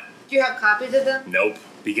Do you have copies of them? nope.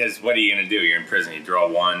 Because what are you gonna do? You're in prison. You draw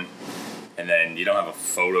one, and then you don't have a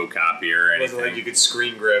photocopier or It wasn't anything. like you could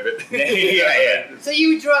screen grab it. yeah. So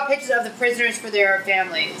you would draw pictures of the prisoners for their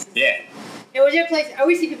families. Yeah. And was there a place? I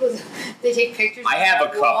always see people. They take pictures. I have a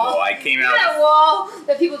couple. Wall. I came You out got a wall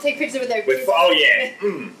that people take pictures with their with. kids. Oh yeah.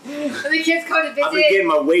 And the kids come to visit. I've been getting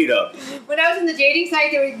my weight up. When I was in the dating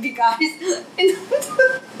site, there would be guys and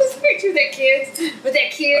this picture of their kids with their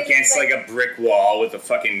kids Against like a brick wall with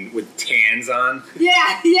with tans on.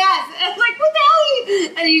 Yeah, yes. And I'm like, what the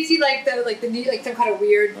hell? And you see like some kind of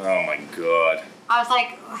weird. Oh my god. I was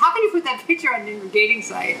like, how can you put that picture on your dating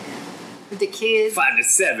site with the kids? 5 to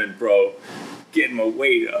 7, bro. Getting my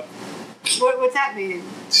weight up. What's that mean?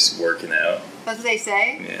 Just working out. That's what they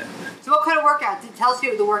say? Yeah. So what kind of workout? Tell us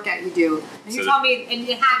the workout you do. And you So tell me, and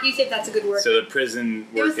hack, you said that's a good workout. So the prison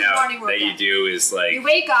Give us the workout morning that you workout. do is like... You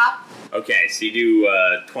wake up. Okay, so you do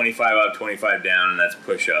 25 up, 25 down, and that's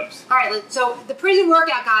push-ups. All right, so the prison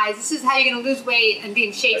workout, guys, this is how you're going to lose weight and be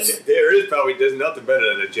in shape. There's nothing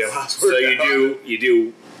better than a jailhouse So workout. you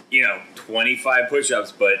do 25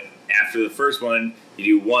 push-ups, but after the first one,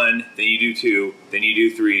 you do 1, then you do 2, then you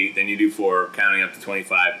do 3, then you do 4, counting up to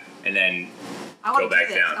 25, and then I want go to do back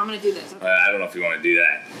this. down. I'm going to do this. Okay. I don't know if you want to do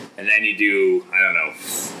that. And then you do, I don't know,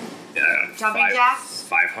 Jumping jacks?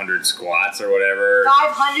 500 squats or whatever.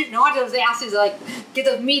 500. No wonder those asses get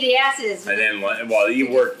those meaty asses. And then, you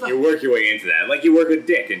work your way into that, like you work a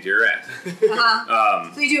dick into your ass.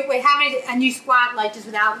 So you do how many? And you squat just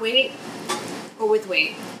without weight, or with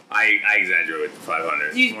weight? I exaggerate with the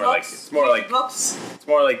 500. Do you use books? It's more like books. It's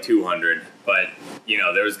more like 200. But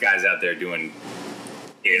there's guys out there doing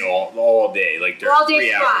it all day, like during All day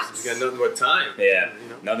 3 hours. squats. You got nothing but time. Yeah,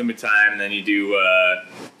 nothing but time. And then you do,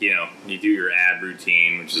 you do your ab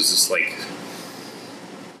routine, which is just like,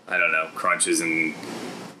 I don't know, crunches and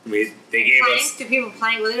they gave plank? us. Do people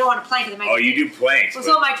plank? Well, they don't want to plank. Oh, you do planks. Well,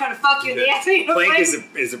 so am I trying to fuck you in the ass? Plank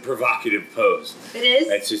is a provocative pose. It is.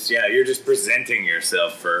 That's just you're just presenting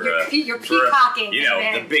yourself for You're for, peacocking.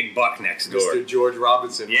 the big buck next door. Mr. George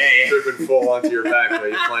Robinson. Yeah. Tripping full onto your back while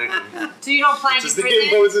you're planking. So you don't plank in What's his prison?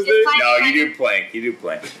 name? What was his name? No, you do plank. You do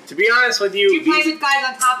plank. To be honest with you, Do you plank with guys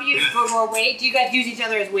on top of you for more weight? Do you guys use each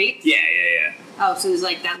other as weights? Yeah. Oh, so there's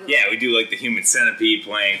like that. Little... Yeah, we do like the human centipede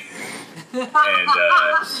plank. And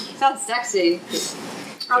sounds sexy.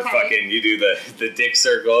 Okay. you do the dick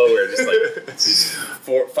circle where just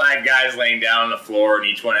like 5 guys laying down on the floor and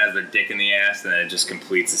each one has their dick in the ass and then it just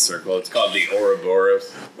completes the circle. It's called the Ouroboros.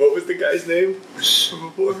 What was the guy's name?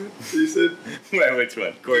 You said Which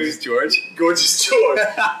one? Gorgeous George? Gorgeous George.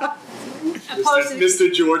 Mr.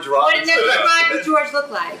 George What Robinson. did George George look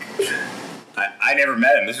like? I never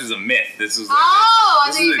met him. This was a myth. This was I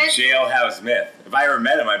this thought you is a meant- jailhouse myth. If I ever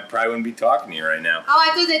met him, I probably wouldn't be talking to you right now. Oh,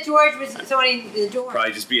 I thought that George was somebody. George.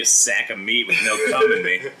 Probably just be a sack of meat with no cum in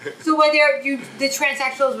me. So were the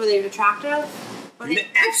transsexuals, were they attractive? Were they,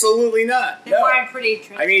 Absolutely not. they No. weren't pretty.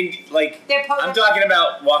 I mean, like, They're I'm talking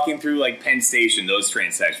about walking through, like, Penn Station, those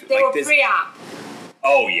transsexuals. They like were this. pre-op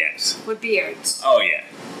Oh, yes. with beards. Oh, yeah.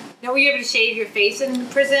 Now, were you able to shave your face in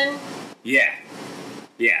prison? Yeah.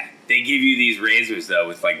 Yeah. They give you these razors, though,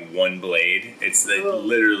 with, like, one blade. It's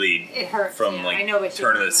literally It hurts. from, yeah. like, I know what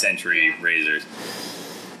turn of you're the century yeah. razors.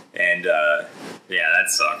 And, yeah, that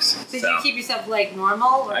sucks. So did you keep yourself, like,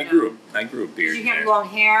 normal? Or I no? grew a beard. Did you have there. long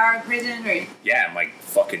hair in prison? Or... Yeah, I'm like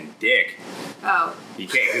fucking dick. Oh. You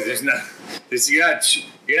can't, because there's no,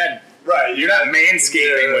 you're not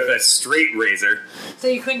manscaping with a straight razor. So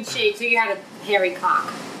you couldn't shave, so you had a hairy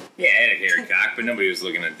cock. Yeah, I had a hairy cock, but nobody was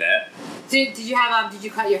looking at that. Did you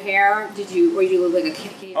cut your hair? Or did you look like a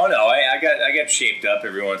kid? Oh no, I got shaped up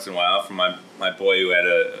every once in a while from my boy who had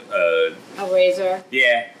a razor?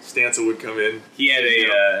 Yeah. Stancil would come in. He had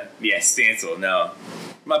Stancil, no.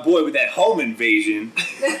 My boy with that home invasion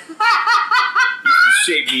used to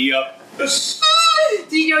shape me up. Was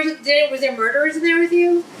there murderers in there with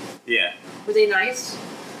you? Yeah. Were they nice?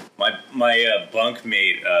 My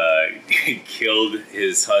bunkmate killed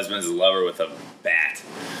his husband's lover with a bat.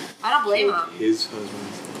 I don't blame him. His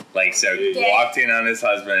husband. Like, so walked in on his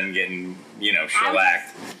husband getting,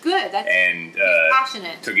 shellacked. Good. That's And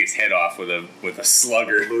passionate. took his head off with a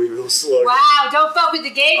slugger. Louisville slugger. Wow, don't fuck with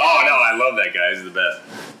the gay guy. Oh no, I love that guy. He's the best.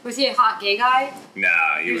 Was he a hot gay guy?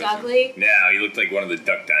 Nah, He was wasn't. ugly? No, he looked like one of the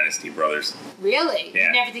Duck Dynasty brothers. Really? Yeah.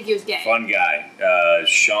 You never think he was gay? Fun guy.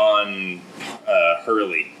 Sean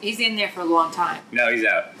Hurley. He's in there for a long time. No, he's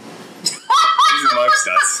out. He's amongst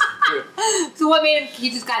us. So what made him,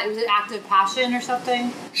 it was an act of passion or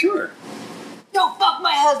something? Sure. Don't fuck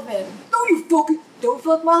my husband. Don't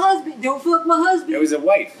fuck my husband. Don't fuck my husband. It was a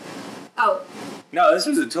wife. Oh. No, this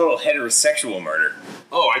was a total heterosexual murder.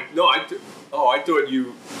 I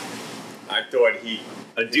thought he.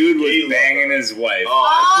 A dude was banging his wife.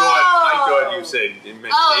 I thought you said it meant gay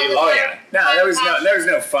Oh love. yeah. No, there was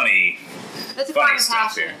no funny. That's a crime of stuff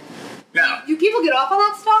passion. here. No. Do people get off on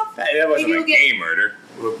that stuff? That wasn't People like get- gay murder.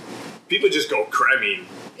 Well, people just go. I mean,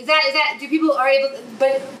 Is that? Do people are able?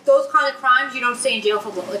 But those kind of crimes, you don't stay in jail for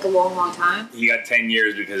like a long time. He got 10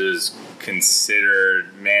 years because it was considered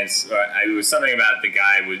it was something about the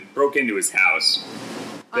guy who broke into his house,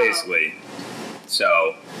 basically.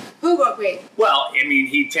 So, Who broke? Wait, well, I mean,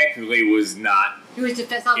 he technically was not he was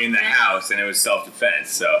defense in the house, and it was self-defense.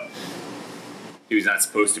 So he was not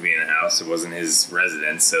supposed to be in the house. It wasn't his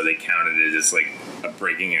residence, so they counted it as like a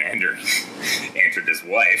breaking and entering. Answered his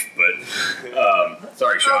wife, but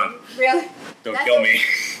sorry, Sean. Really? Don't That's kill so- me.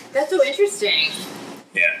 That's so interesting.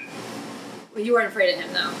 Yeah. Well, you weren't afraid of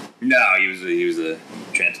him though. No, he was a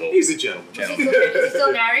gentle. he's a gentleman. Is he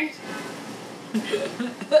still married?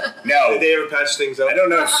 No, Did they ever patch things up? I don't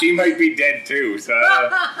know. She might be dead too. So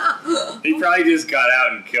he probably just got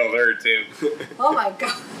out and killed her too. Oh my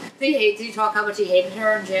god. Did you talk how much he hated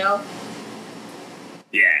her in jail?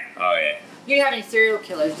 Yeah. Oh yeah. You didn't have any serial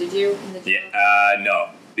killers, did you? In the jail? Yeah. No,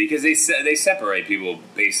 because they separate people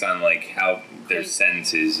based on like how their Crazy.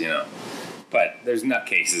 sentences, you know. But there's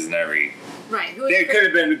nutcases in every. Right. Who was There could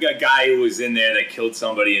have been a guy who was in there that killed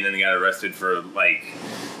somebody and then they got arrested for like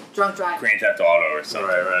drunk driving. Grand Theft Auto or something.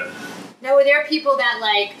 Right. Now, were there people that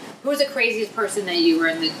like? Who was the craziest person that you were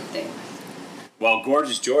in the thing with? Well,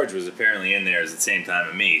 Gorgeous George was apparently in there at the same time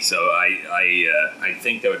as me, so I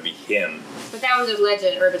think that would be him. But that was a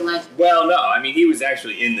legend, urban legend. Well, no, I mean he was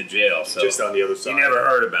actually in the jail, so Just on the other side. you never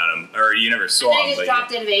heard about him, or you never saw And then him. he just But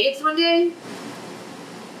dropped dead of AIDS one day.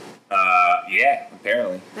 yeah,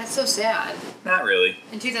 apparently. That's so sad. Not really.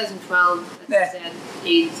 In 2012, Nah. that's a sad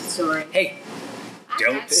AIDS story. Hey,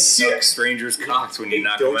 don't That's- suck strangers' cocks when you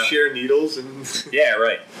knock them Don't out. share needles and. Yeah,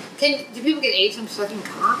 right. Do people get AIDS from sucking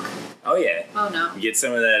cock? Oh yeah. Oh no. You get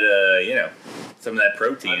some of that, some of that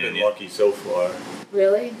protein I've in been you. lucky so far.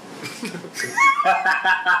 Really? You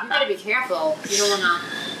gotta be careful. You don't wanna.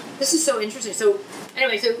 This is so interesting. So,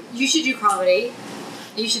 anyway, so you should do comedy.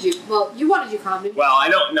 You should do. Well, you want to do comedy. Well, I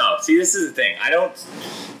don't know. See, this is the thing. I don't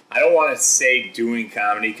want to say doing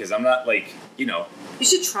comedy because I'm not like, You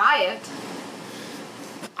should try it.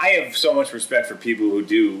 I have so much respect for people who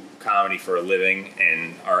do comedy for a living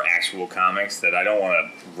and are actual comics that I don't want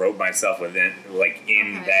to rope myself within, like,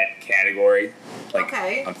 in Okay. that category. Like,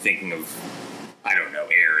 Okay. I'm thinking of, I don't know,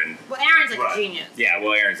 Aaron. Well, Aaron's like Right. a genius. Yeah,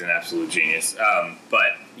 well, Aaron's an absolute genius.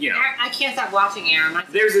 But, I can't stop watching Aaron.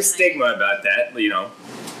 there's a stigma about that,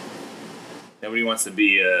 Nobody wants to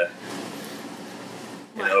be an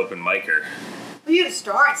What? open micer. Well, you gotta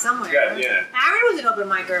start somewhere. Yeah. Aaron was an open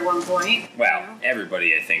micer at one point. Well,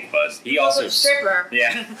 everybody, I think, was. He Also also... a stripper.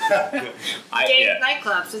 Yeah. Gay yeah.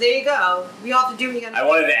 nightclub. So there you go. We all have to do what you gotta I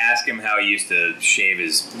wanted to ask him how he used to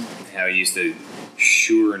how he used to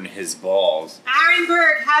shorn his balls. Aaron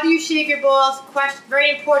Berg, how do you shave your balls?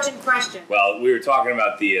 Very important question. Well, we were talking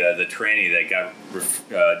about the tranny that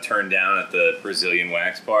got turned down at the Brazilian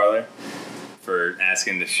wax parlor for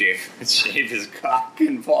asking to shave his cock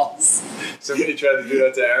and balls. Somebody tried to do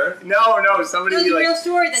that to Aaron? No, somebody It was a real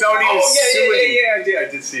story. somebody was suing. I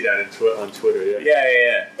did see that on Twitter, yeah.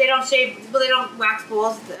 Yeah. They don't shave. Well, they don't wax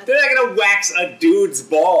balls. They're not gonna wax a dude's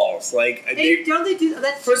balls. Like, Don't they do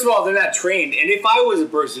that's first of all, they're not trained. And if I was a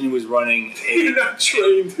person who was running, You're not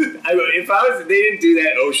trained. they didn't do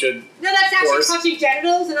that OSHA. No, that's actually course. touching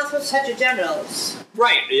genitals. They're not supposed to touch your genitals.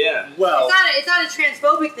 Right. Yeah. Well, It's not a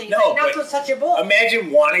transphobic thing. No, You're not but supposed to touch your balls. imagine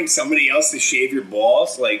wanting somebody else to shave your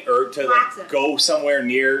balls, or to Wax it. go somewhere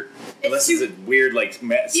near. Unless it's a weird Even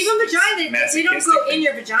vagina, they don't go in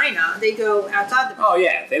your vagina. They go outside the. Oh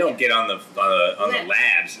yeah, they don't get on the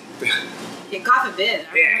labs. Yeah, God forbid. I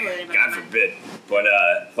don't know Yeah, anybody God might. forbid. But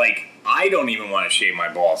I don't even want to shave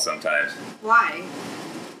my balls sometimes Why?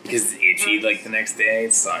 because it's itchy like the next day.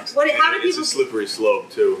 It sucks. How do It's people? a slippery slope,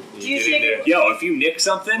 too. Do you get shave in there. your- Yo, if you nick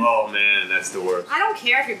something, Oh, man, that's the worst. I don't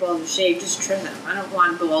care if your balls are shaved. Just trim them. I don't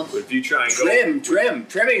want balls. But if you try and go...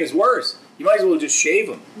 trimming is worse. You might as well just shave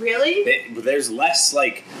them. Really? There's less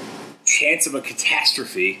chance of a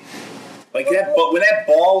catastrophe. Like that, but when that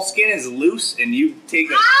ball skin is loose and you take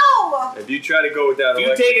Ow! If you try to go with that you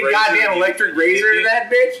electric take a razor, goddamn electric razor to that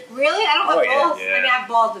bitch. Really? I don't have Oh, yeah. balls. Yeah. I mean, I have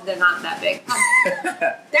balls, but they're not that big.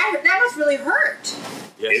 That must really hurt.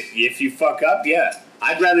 Yes. If you fuck up, yeah.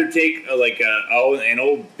 I'd rather take an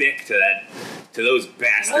old bic to those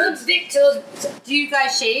bastards. Old dick to those. Do you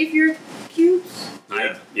guys shave your pubes?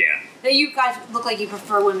 Yeah. Do you guys look like you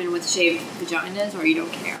prefer women with shaved vaginas, or you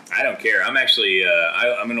don't care? I don't care. I'm actually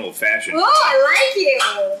I'm an old fashioned. Oh, I like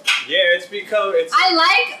you. Yeah, it's become... I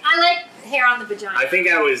like hair on the vagina. I think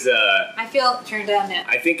I was I feel turned down now.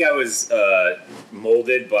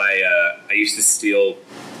 molded by I used to steal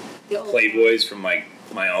The old- Playboys from my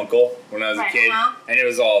my uncle when I was a kid, and it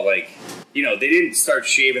was all like, you know, they didn't start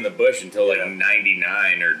shaving the bush until like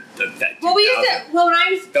 99 or that. Well, we used to. Well, when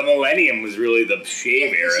I was the millennium was really the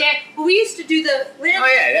shave era. Well, we used to do the. Oh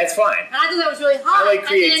yeah, that's fine. And I thought that was really hot. I like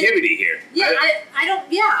creativity here. Yeah, I don't.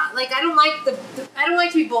 Yeah, like I don't like I don't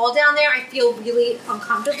like to be bald down there. I feel really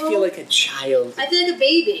uncomfortable. I feel like a child. I feel like a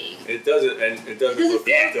baby. It doesn't look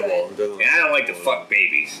comfortable. And I don't like to fuck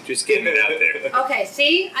babies. Just getting it out there. Okay,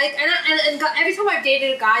 see, and every time I've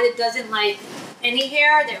dated a guy that doesn't like any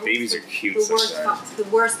hair, babies are cute. The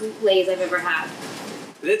worst lays I've ever had.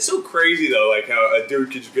 It's so crazy though, like how a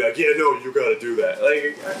dude could just be like, "Yeah, no, you gotta do that."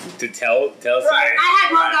 Like to tell somebody. I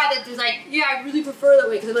had one guy that was like, "Yeah, I really prefer that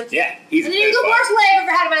way because it looks." Yeah, and then he was the worst lay I've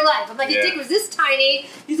ever had in my life. I'm like, his dick was this tiny.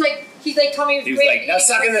 He's like told me he was like, "Now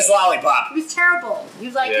suck in this lollipop." It was terrible. He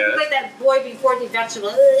was like, he was like that boy before the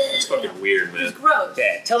vegetable. It's fucking weird, man. It was gross.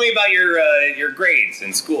 Yeah, tell me about your grades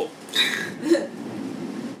in school.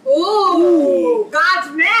 Ooh,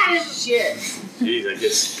 God's mad as shit. Jeez, I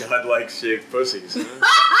guess God likes shaved pussies.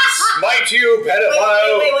 Smite you,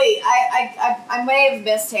 pedophile! Wait. I may have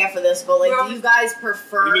missed half of this, but like, do you guys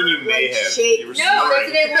prefer? You mean you may have? Shape? No, that's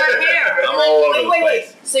it is my hair. I'm all over the place.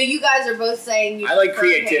 Wait. So you guys are both saying you I like prefer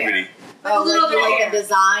creativity. hair. Oh, like a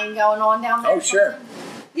design going on down there? Oh, sure.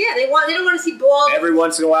 Yeah, they don't want to see bald. Every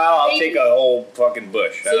once in a while, I'll take a whole fucking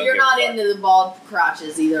bush. So you're not into the bald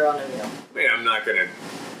crotches, either one of you. I mean, I'm not gonna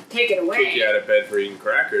take it away. Kick you out of bed for eating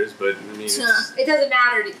crackers, but I mean, it doesn't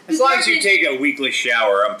matter. As long as you take a weekly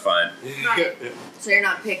shower, I'm fine. Right. So you're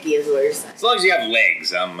not picky, is what you're saying. As long as you have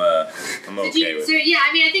legs, I'm okay with it. So yeah,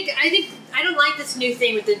 I mean, I think I don't like this new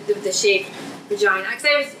thing with the shaved vagina because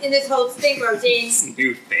I was in this whole thing where I was dating this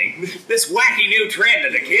new thing, this wacky new trend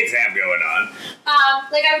that the kids have going on.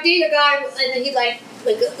 Like I would date a guy and then he'd like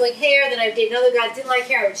hair, then I would date another guy that didn't like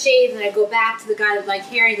hair, I would shave, and then I'd go back to the guy that liked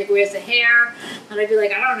hair, and he's like, where's the hair? And I'd be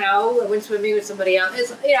like, I don't know, I went swimming with somebody else.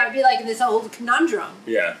 I'd be like in this old conundrum.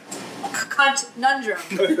 Yeah. Conundrum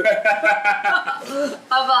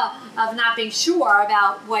of not being sure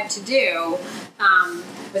about what to do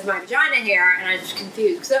with my vagina hair, and I was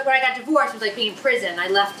confused. Because when I got divorced, it was like being in prison. I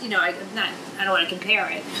left, I don't want to compare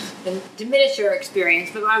it and diminish your experience,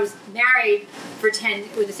 but I was married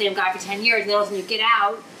with the same guy for 10 years, and then all of a sudden you get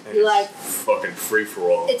out, and you're like fucking free for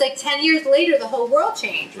all. It's like 10 years later, the whole world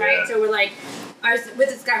changed, right? Yeah. So we're like, I was with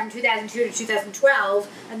this guy from 2002 to 2012,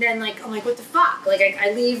 and then like I'm like, what the fuck? Like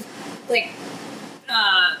I leave like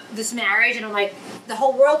this marriage, and I'm like, the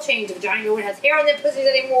whole world changed. The vagina, no one has hair on their pussies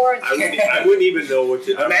anymore. I wouldn't even know what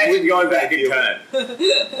to. Imagine going back in time.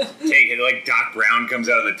 Take it like Doc Brown comes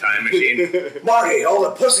out of the time machine. Marty, all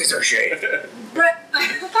the pussies are shaved. But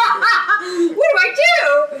what do I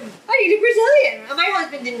do? I need a Brazilian. My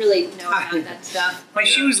husband didn't really know about that stuff. My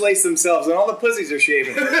shoes lace themselves, and all the pussies are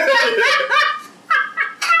shaven.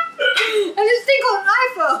 I just think on an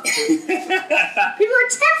iPhone. People are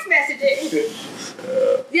text messaging.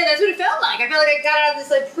 Yeah, that's what it felt like. I felt like I got out of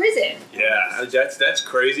this like prison. Yeah, that's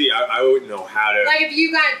crazy. I wouldn't know how to. Like if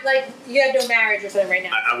you got you had no marriage or something right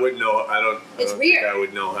now. I wouldn't know. It's weird. Think I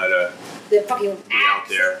would know how to. The fucking be out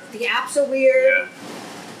there. The apps are weird.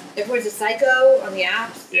 Yeah. Everyone's a psycho on the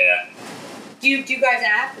apps. Yeah. Do you guys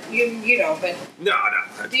app? You don't, but no.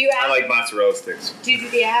 Do you app? I like mozzarella sticks. Do you do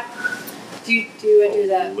the app? Do you do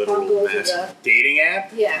the bungles or the dating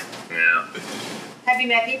app? Yeah. Yeah. Have you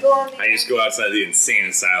met people on the I just go outside the insane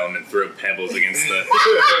asylum and throw pebbles against the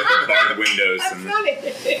barred windows. That's funny.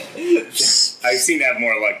 I seem to have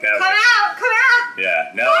more like that. Come out!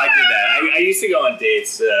 Yeah, no, I did that. I used to go on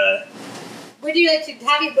dates. What do you like to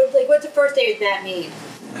have you like? What's the first date with that mean?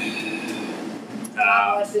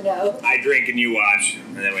 Mom wants to know. I drink and you watch,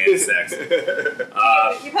 and then we have sex.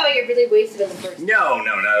 You probably get really wasted on the first. No,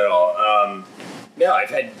 not at all. No, I've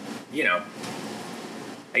had,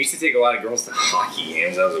 I used to take a lot of girls to hockey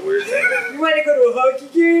games. That was a weird thing. You want to go to a hockey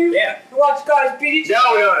game? Yeah. And watch guys beat each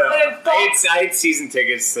other? No. I had season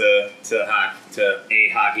tickets to a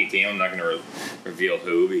hockey team. I'm not going to reveal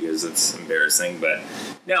who because it's embarrassing. But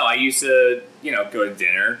no, I used to, go to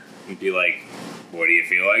dinner and be like, what do you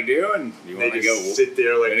feel like doing? You want to go sit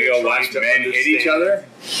there like go watch men hit each other?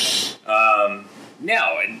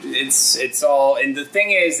 No, it's all, and the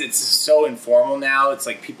thing is, it's so informal now. It's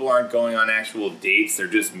like people aren't going on actual dates; they're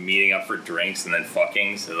just meeting up for drinks and then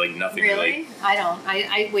fucking. So like nothing really. I don't.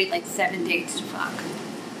 I wait like 7 dates to fuck.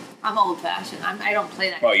 I'm old fashioned. I don't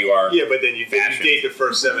play that. Well, you are. Yeah, but then you date the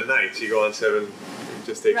first 7 nights. You go on 7. It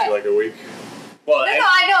just takes you like a week. Well, no,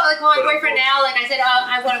 I know. Like my boyfriend now, like I said,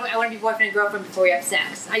 I want to be boyfriend and girlfriend before we have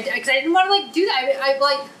sex. Because I didn't want to like do that.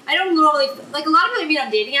 I don't normally like a lot of people I meet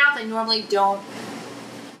on dating apps. I normally don't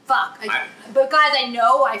fuck. But guys I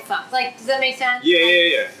know I fuck. Like, does that make sense?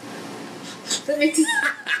 Yeah. Does that make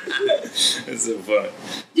sense? It's so funny.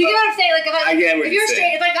 Do you get what I'm saying? Like, I get what if you're you're saying.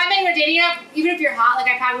 straight, if like I'm in a dating app, even if you're hot,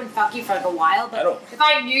 like I probably wouldn't fuck you for like a while. But if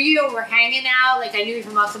I knew you and we're hanging out, like I knew you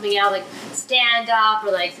from something else, like stand up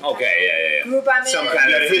or like Okay, yeah. group I'm in. Some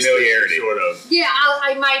kind of familiarity, sort of. Yeah,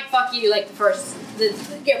 I might fuck you like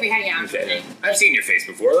if we hang out. Okay. I've seen your face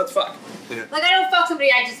before. Let's fuck. Like I don't fuck somebody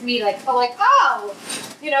I just meet. Like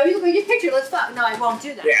you know, you look like your picture. Let's fuck. No, I won't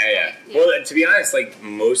do that. Yeah. Well, to be honest, like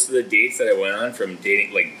most of the dates that I went on from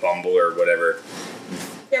dating, like Bumble or whatever,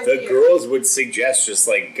 They're the weird. girls would suggest just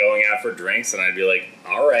like going out for drinks, and I'd be like,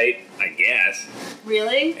 all right, I guess.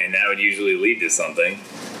 Really? And that would usually lead to something.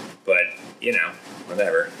 But, you know,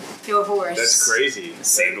 whatever. Go for worse. That's crazy.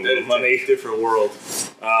 Save a little money. Different world.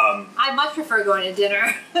 I much prefer going to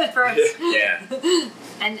dinner first. Yeah.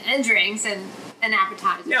 and drinks and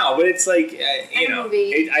appetizers. No, but it's like, you a know,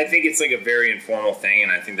 movie. I think it's like a very informal thing,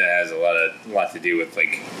 and I think that has a lot to do with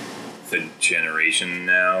like the generation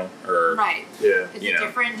now, or Right. Yeah. Is You it know.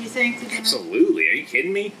 different, do you think? Absolutely. Are you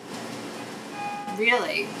kidding me?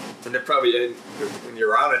 Really? And they're probably when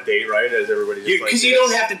you're on a date, right? As everybody's Because you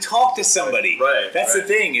don't have to talk to somebody. Right, That's the right.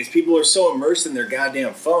 thing, is people are so immersed in their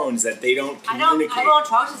goddamn phones that they don't communicate. I won't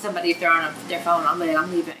talk to somebody if they're on their phone. I'm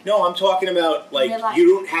leaving. No, I'm talking about, like, Real life. you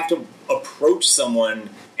don't have to approach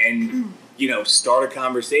someone and, you know, start a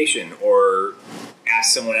conversation or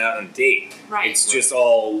ask someone out on a date. Right. It's just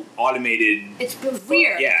all automated. It's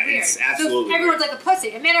weird. Yeah, it's weird. it's absolutely So everyone's weird. like a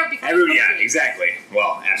pussy. And men are becoming pussies. Yeah, exactly.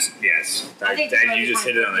 Well, yes. I think You just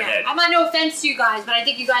hit it on the head. I'm not no offense to you guys, but I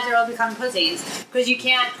think you guys are all becoming pussies because you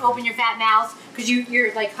can't open your fat mouth because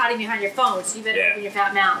you're like hiding behind your phone, so you better open your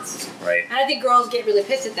fat mouths. Right. And I think girls get really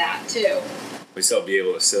pissed at that too. We still be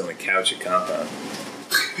able to sit on the couch at Compound.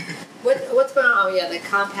 What's going on? Oh yeah, the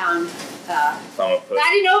compound. Phone with pussy. I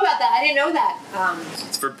didn't know about that. I didn't know that.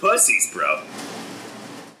 It's for pussies, bro.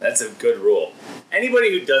 That's a good rule. Anybody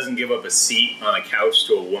who doesn't give up a seat on a couch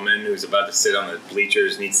to a woman who's about to sit on the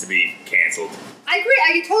bleachers needs to be canceled. I agree.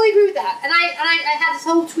 I totally agree with that. And I had this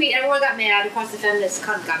whole tweet. Everyone got mad. Of course, the feminist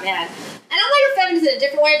cunt got mad. And I'm like a feminist in a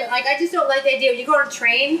different way, but like I just don't like the idea when you go on a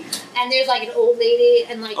train and there's like an old lady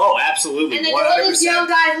and like Oh, absolutely, and then 100%. all those young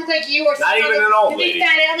guys look like you or Not even an old lady.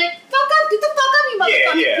 I'm like, fuck up, get the fuck up, you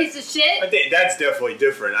motherfucking piece of shit. I think that's definitely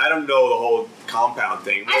different. I don't know the whole compound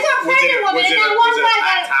thing. I saw a pregnant woman and that one was it guy a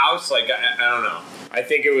packed got house? Like I don't know. I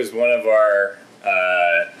think it was one of our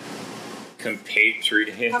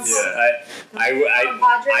compatriots. Yeah.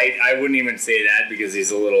 I wouldn't even say that because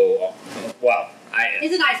he's a little, well,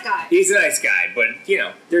 he's a nice guy. He's a nice guy, but, you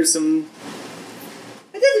know, there's some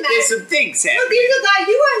It doesn't matter. There's some things happening. Look, these are guys.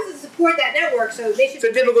 You guys support that network, so they should. It's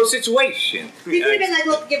a difficult situation. You could have been like,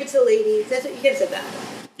 look, give it to the ladies. That's what you could have said that.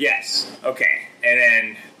 Yes. Okay. And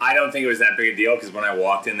then I don't think it was that big a deal because when I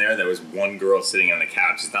walked in there was one girl sitting on the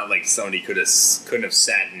couch. It's not like somebody couldn't have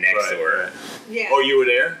sat next to her. Right. Yeah. Oh, you were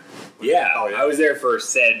there? Yeah, Oh, yeah. I was there for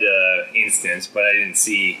said instance, but I didn't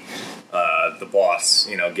see the boss,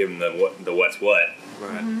 give him the what's what.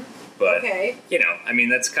 Right. Mm-hmm. But, Okay. I mean,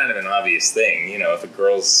 that's kind of an obvious thing. If a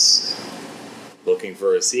girl's looking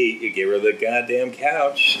for a seat, you give her the goddamn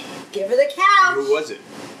couch. Give her the couch. Who was it?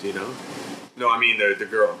 Do you know? No, I mean the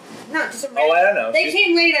girl. No, just a Oh, I don't know. They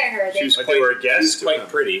came late, I heard. She was Like they were a guest? She was quite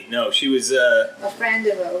pretty. No, she was, a friend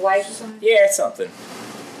of a wife or something. yeah, something.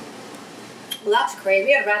 Well, that's crazy.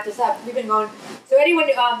 We gotta wrap this up. We've been going. So, anyone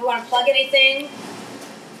want to plug anything?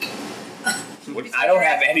 I don't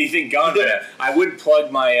have anything going. But I would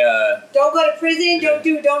plug my. Don't go to prison. Don't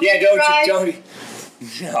do. Don't. Yeah, do drugs. don't.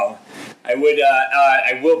 No, I would.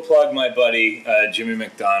 I will plug my buddy Jimmy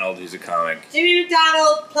McDonald, who's a comic. Jimmy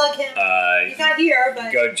McDonald, plug him. He's not here,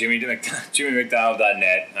 but Go to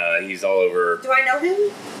JimmyMcDonald.net. He's all over. do I know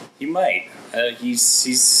him? He might. He's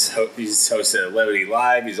hosted at Levity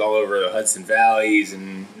Live. He's all over the Hudson Valley. He's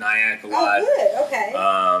in Nyack a lot. Oh, good. Okay.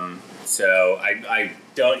 So I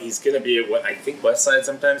don't. He's gonna be at I think West Side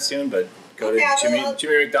sometime soon. But go Okay, to I'll-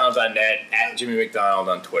 JimmyMcDonald.net at Jimmy McDonald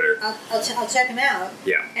on Twitter. I'll check him out.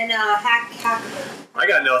 Yeah. And hack. I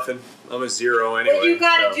got nothing. I'm a zero anyway. But you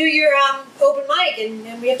gotta so. do your open mic,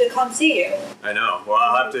 and we have to come see you. I know. Well,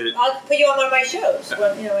 I'll have to. I'll put you on one of my shows.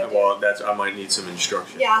 Well, I might need some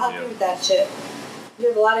instruction. Yeah, I'll help you with that shit. You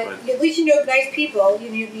have a lot of. At least you know nice people.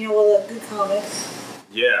 You know all the good comics.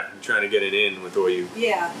 Yeah, I'm trying to get it in with all you.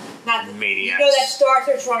 Yeah, not Maniacs. You know that Star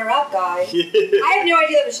Search runner-up guy. I had no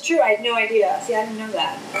idea that was true. I had no idea. See, I didn't know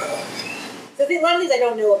that. So a lot of things I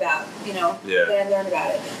don't know about, you know. Yeah. But I learned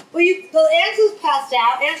about it. Well, Angela's passed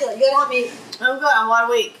out. Angela, you gotta help me. I'm good. I'm 1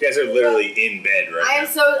 week. You guys are literally in bed right I'm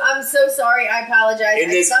now. so sorry. I apologize. In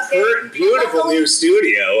I this suck it. beautiful Luckily- new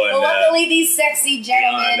studio Well, on, luckily these sexy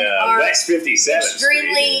gentlemen are West 57th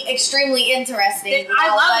extremely, Street. extremely interesting. I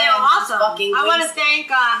love them. Awesome. Fucking I want to waste- thank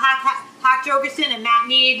Hack Jokerson and Matt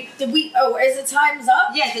Mead. Did we? Oh, is it time's up?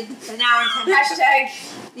 Yeah, an hour and 10 minutes. Hashtag.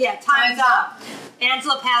 Yeah, time's up.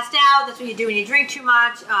 Angela passed out. That's what you do when you drink too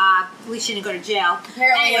much. At least you didn't go to jail.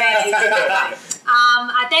 Apparently. Anyway,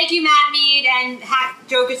 thank you, Matt Mead and Hack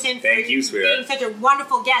Jokerson, for Thank you, sweetheart. being such a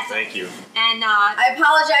wonderful guest. Thank you. And I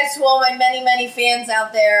apologize to all my many, many fans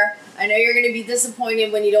out there. I know you're going to be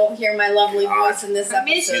disappointed when you don't hear my lovely voice in this I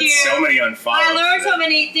missed episode. you. So many unfollows. I learned so today.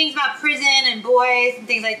 many things about prison and boys and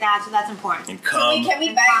things like that, so that's important. And cum. Can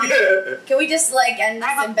we bang? Can we just like end this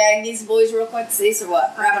and bang these boys real quick, Stace, or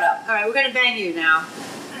what? Wrap it up. All right, we're gonna bang you now.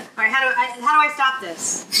 All right, how do I stop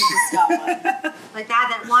this? Just stop one. Like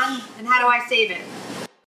that one, and how do I save it?